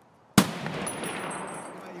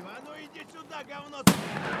 Твою, а ну иди сюда, говно!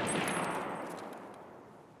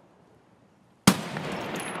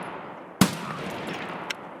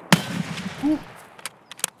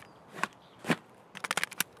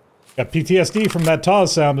 Got PTSD from that Taz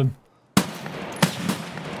sounding.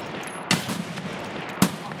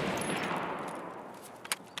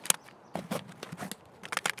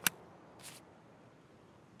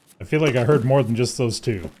 I feel like I heard more than just those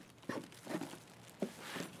two.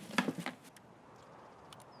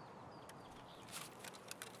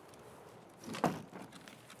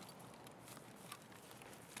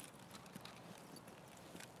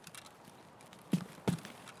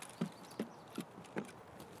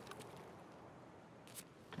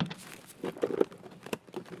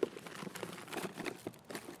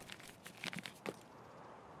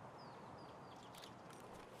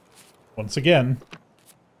 Once again,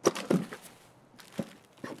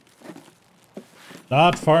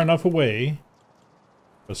 not far enough away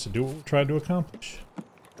for us to do what we're trying to accomplish.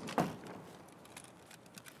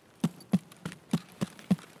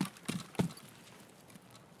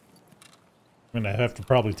 I'm gonna have to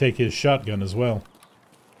probably take his shotgun as well.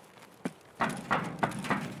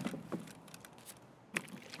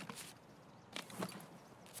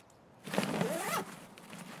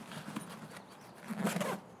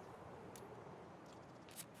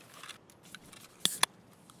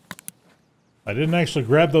 I didn't actually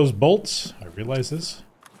grab those bolts. I realize this.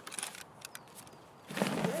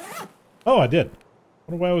 Oh, I did. I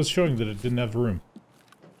wonder why I was showing that it didn't have the room.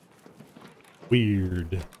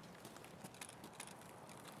 Weird.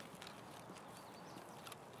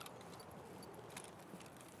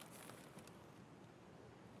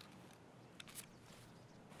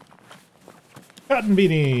 Cotton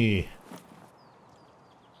beanie.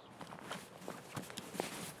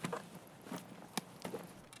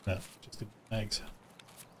 No, just the mags.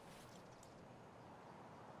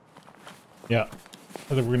 Yeah.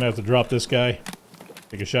 I think we're gonna have to drop this guy.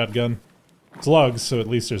 Take a shotgun. It's lugs, so at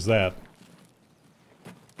least there's that.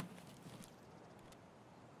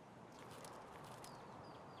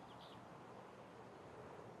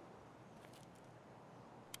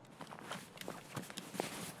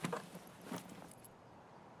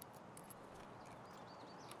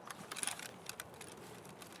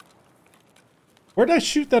 Where'd I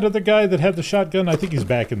shoot that other guy that had the shotgun? I think he's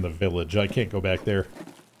back in the village. I can't go back there.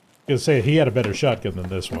 I was gonna say he had a better shotgun than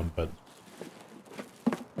this one, but...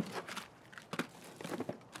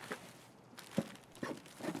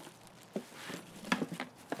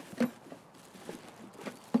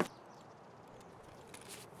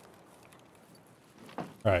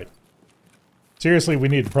 Alright. Seriously, we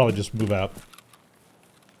need to probably just move out.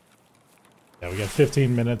 Yeah, we got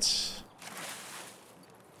 15 minutes.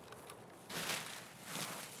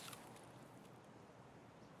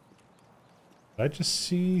 Did I just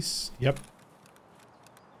see... Yep.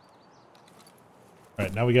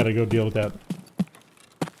 Alright, now we gotta go deal with that.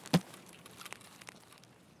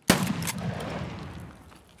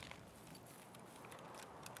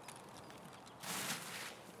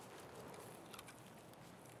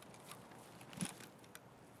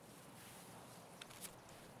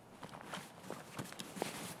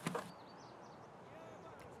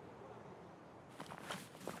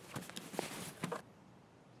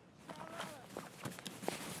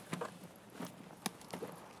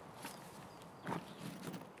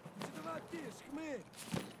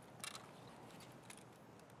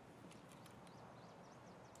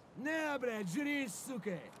 Не, блядь, жрись,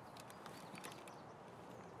 сука!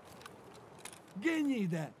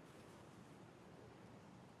 Гнида!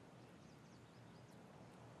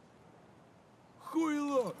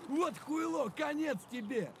 Хуйло! Вот хуйло! Конец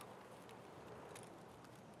тебе!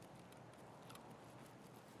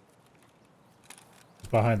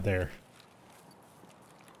 Behind there.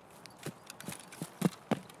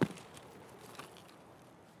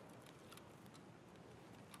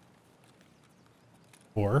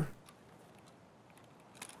 Or...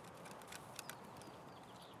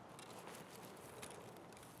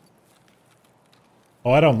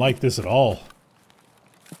 Oh, I don't like this at all.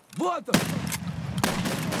 Вот он!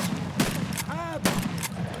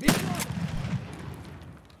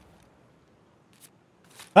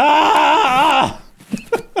 Ah!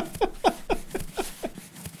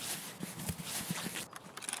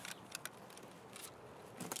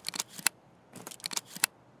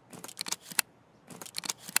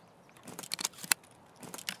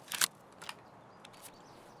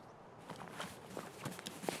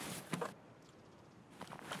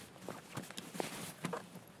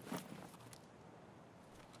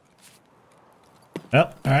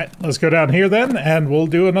 Well, alright, let's go down here then, and we'll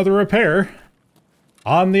do another repair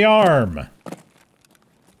on the arm.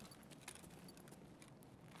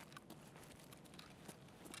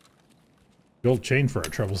 Gold chain for our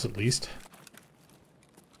troubles, at least.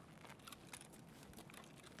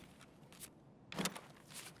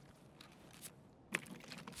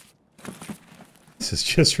 This is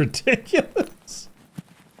just ridiculous.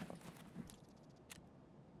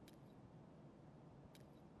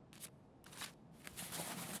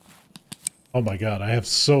 Oh my god, I have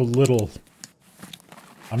so little.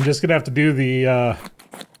 I'm just gonna have to do the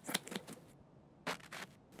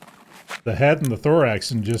head and the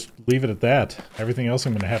thorax and just leave it at that. Everything else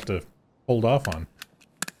I'm gonna have to hold off on.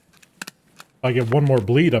 If I get one more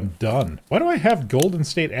bleed, I'm done. Why do I have Golden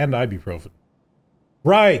State and ibuprofen?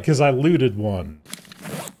 Right, because I looted one.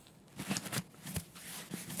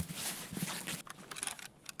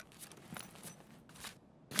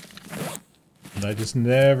 And I just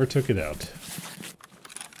never took it out.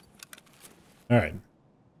 Alright.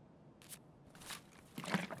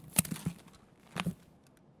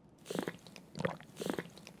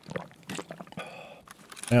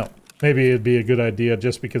 Now, maybe it'd be a good idea,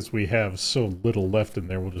 just because we have so little left in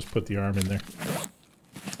there, we'll just put the arm in there.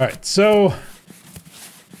 Alright, so...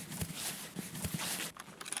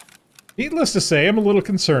 needless to say, I'm a little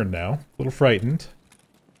concerned now. A little frightened.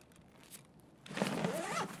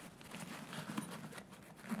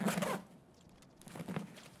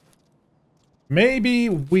 Maybe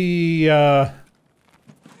we,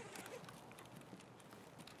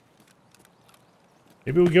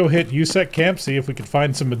 Maybe we go hit USEC camp, see if we can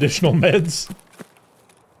find some additional meds.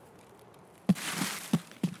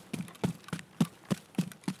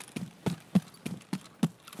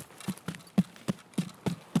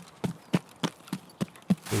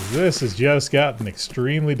 This has just gotten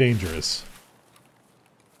extremely dangerous.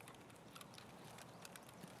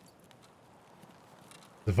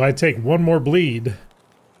 If I take one more bleed,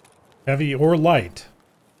 heavy or light,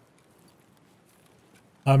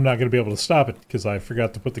 I'm not going to be able to stop it because I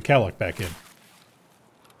forgot to put the calic back in.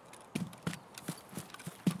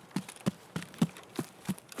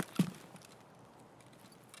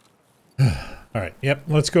 Alright, yep,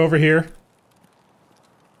 let's go over here.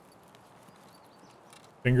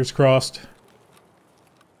 Fingers crossed.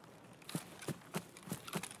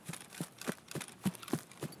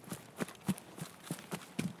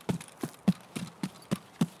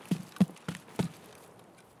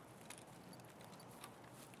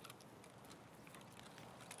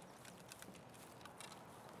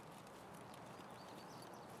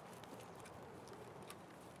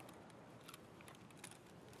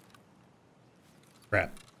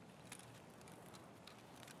 Crap.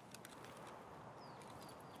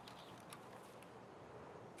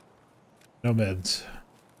 No meds.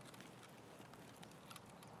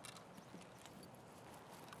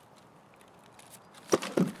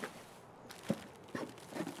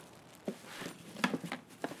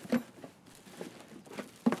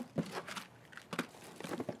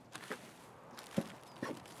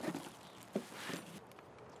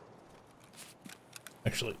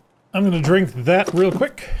 Actually, I'm going to drink that real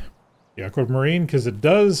quick. The aquamarine, because it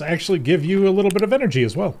does actually give you a little bit of energy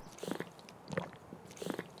as well.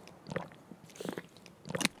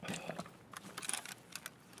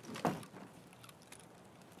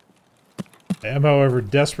 I am, however,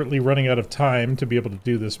 desperately running out of time to be able to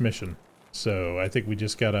do this mission. So I think we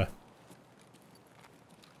just gotta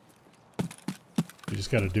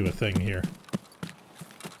do a thing here.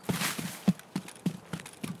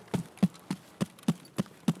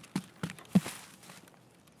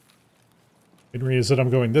 The reason I'm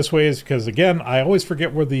going this way is because, again, I always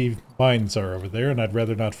forget where the mines are over there, and I'd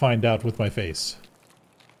rather not find out with my face.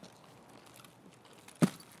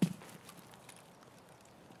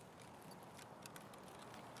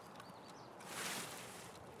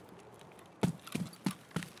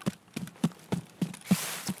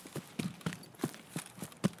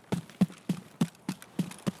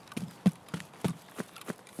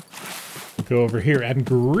 We'll go over here and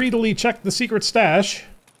greedily check the secret stash.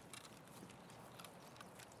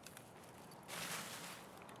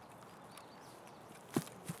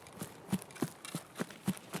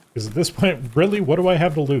 Because at this point, really, what do I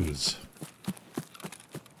have to lose?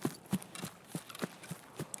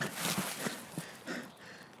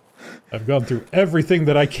 I've gone through everything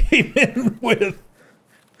that I came in with.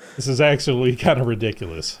 This is actually kind of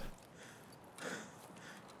ridiculous.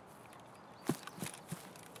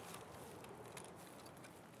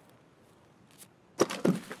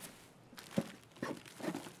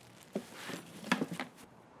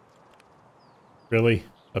 Really?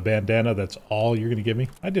 A bandana, that's all you're going to give me?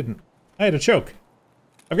 I didn't. I had a choke.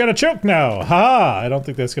 I've got a choke now! Ha! I don't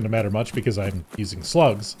think that's going to matter much because I'm using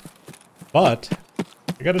slugs. But,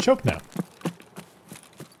 I got a choke now.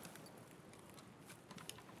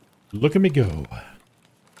 Look at me go.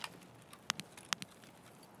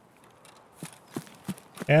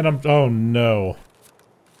 And I'm... oh no.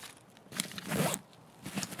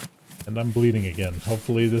 And I'm bleeding again.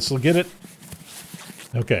 Hopefully this will get it.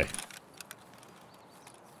 Okay.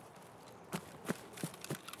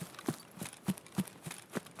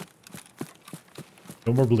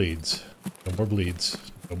 No more bleeds. No more bleeds.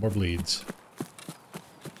 No more bleeds.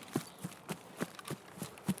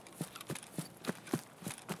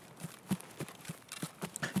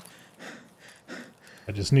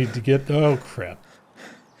 I just need to get... oh, crap.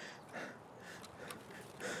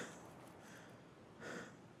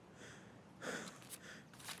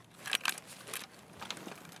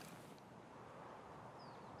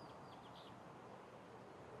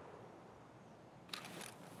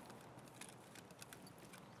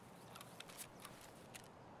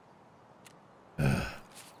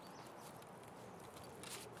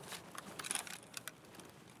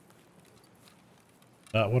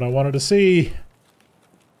 Not what I wanted to see.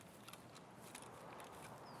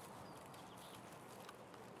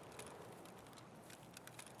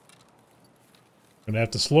 I'm gonna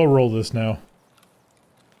have to slow roll this now.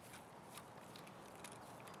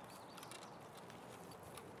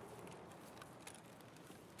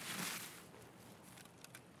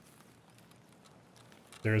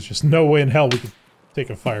 There's just no way in hell we could take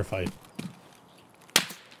a firefight.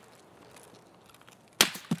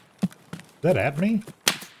 that at me?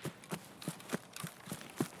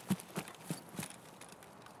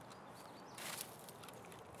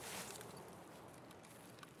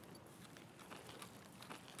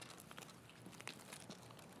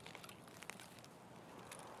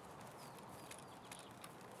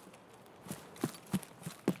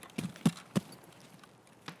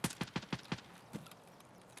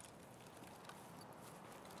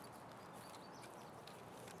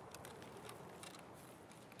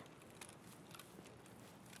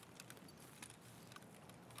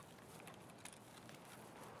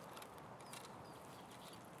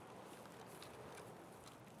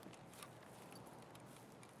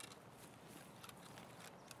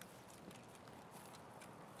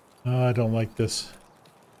 I don't like this.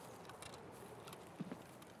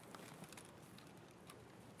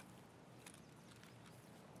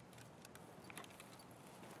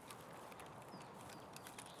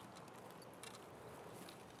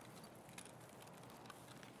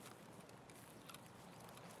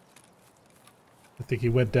 I think he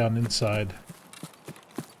went down inside.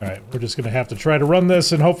 Alright, we're just gonna have to try to run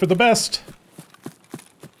this and hope for the best.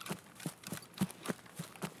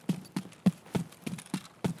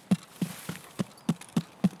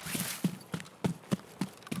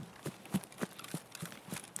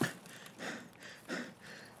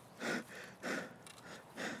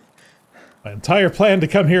 My entire plan to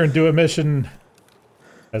come here and do a mission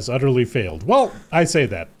has utterly failed. Well, I say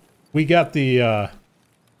that. We got the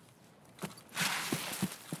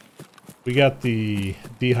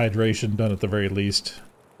dehydration done at the very least.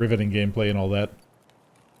 Riveting gameplay and all that.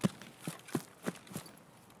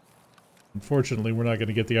 Unfortunately, we're not going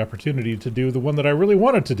to get the opportunity to do the one that I really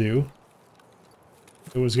wanted to do.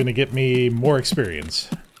 It was going to get me more experience.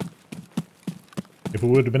 If we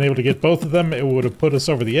would have been able to get both of them, it would have put us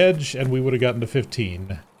over the edge, and we would have gotten to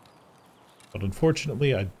 15. But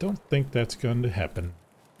unfortunately, I don't think that's going to happen.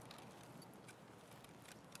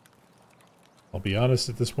 I'll be honest,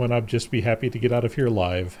 at this point, I'd just be happy to get out of here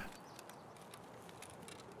alive.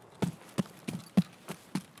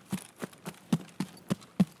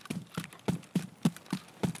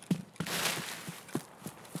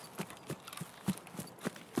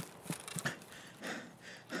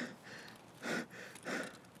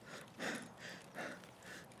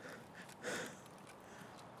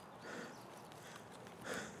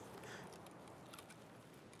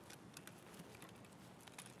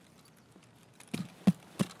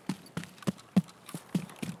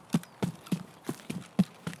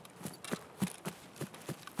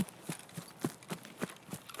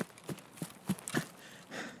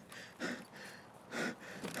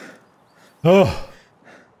 Oh.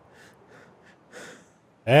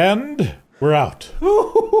 And we're out.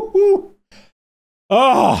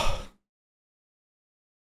 Ah.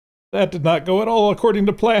 That did not go at all according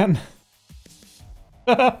to plan.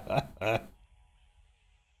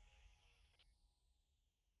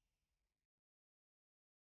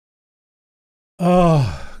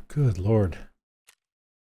 Oh, good lord.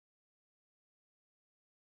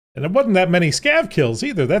 And it wasn't that many scav kills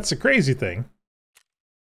either. That's the crazy thing.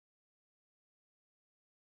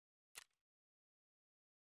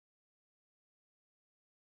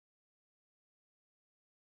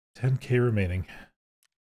 10K remaining.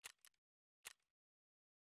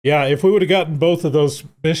 Yeah, if we would have gotten both of those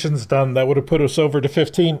missions done, that would have put us over to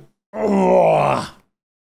 15. Oh,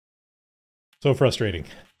 so frustrating.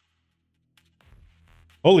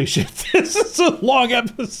 Holy shit, this is a long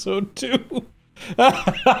episode too.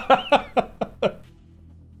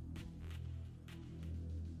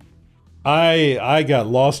 I got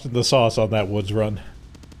lost in the sauce on that woods run.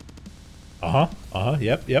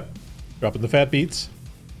 Yep. Dropping the fat beats.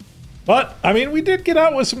 But, I mean, we did get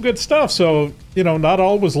out with some good stuff, so, you know, not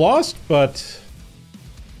all was lost, but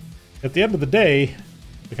at the end of the day,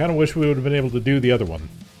 I kind of wish we would have been able to do the other one.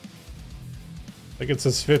 I think it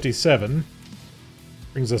says 57.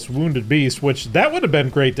 Brings us Wounded Beast, which that would have been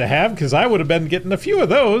great to have, because I would have been getting a few of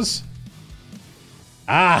those.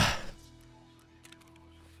 Ah.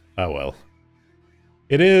 Oh well.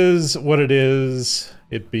 It is what it is.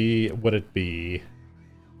 It be what it be.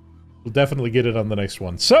 We'll definitely get it on the next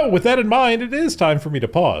one. So, with that in mind, it is time for me to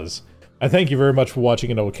pause. I thank you very much for watching,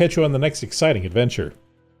 and I will catch you on the next exciting adventure.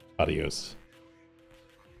 Adios.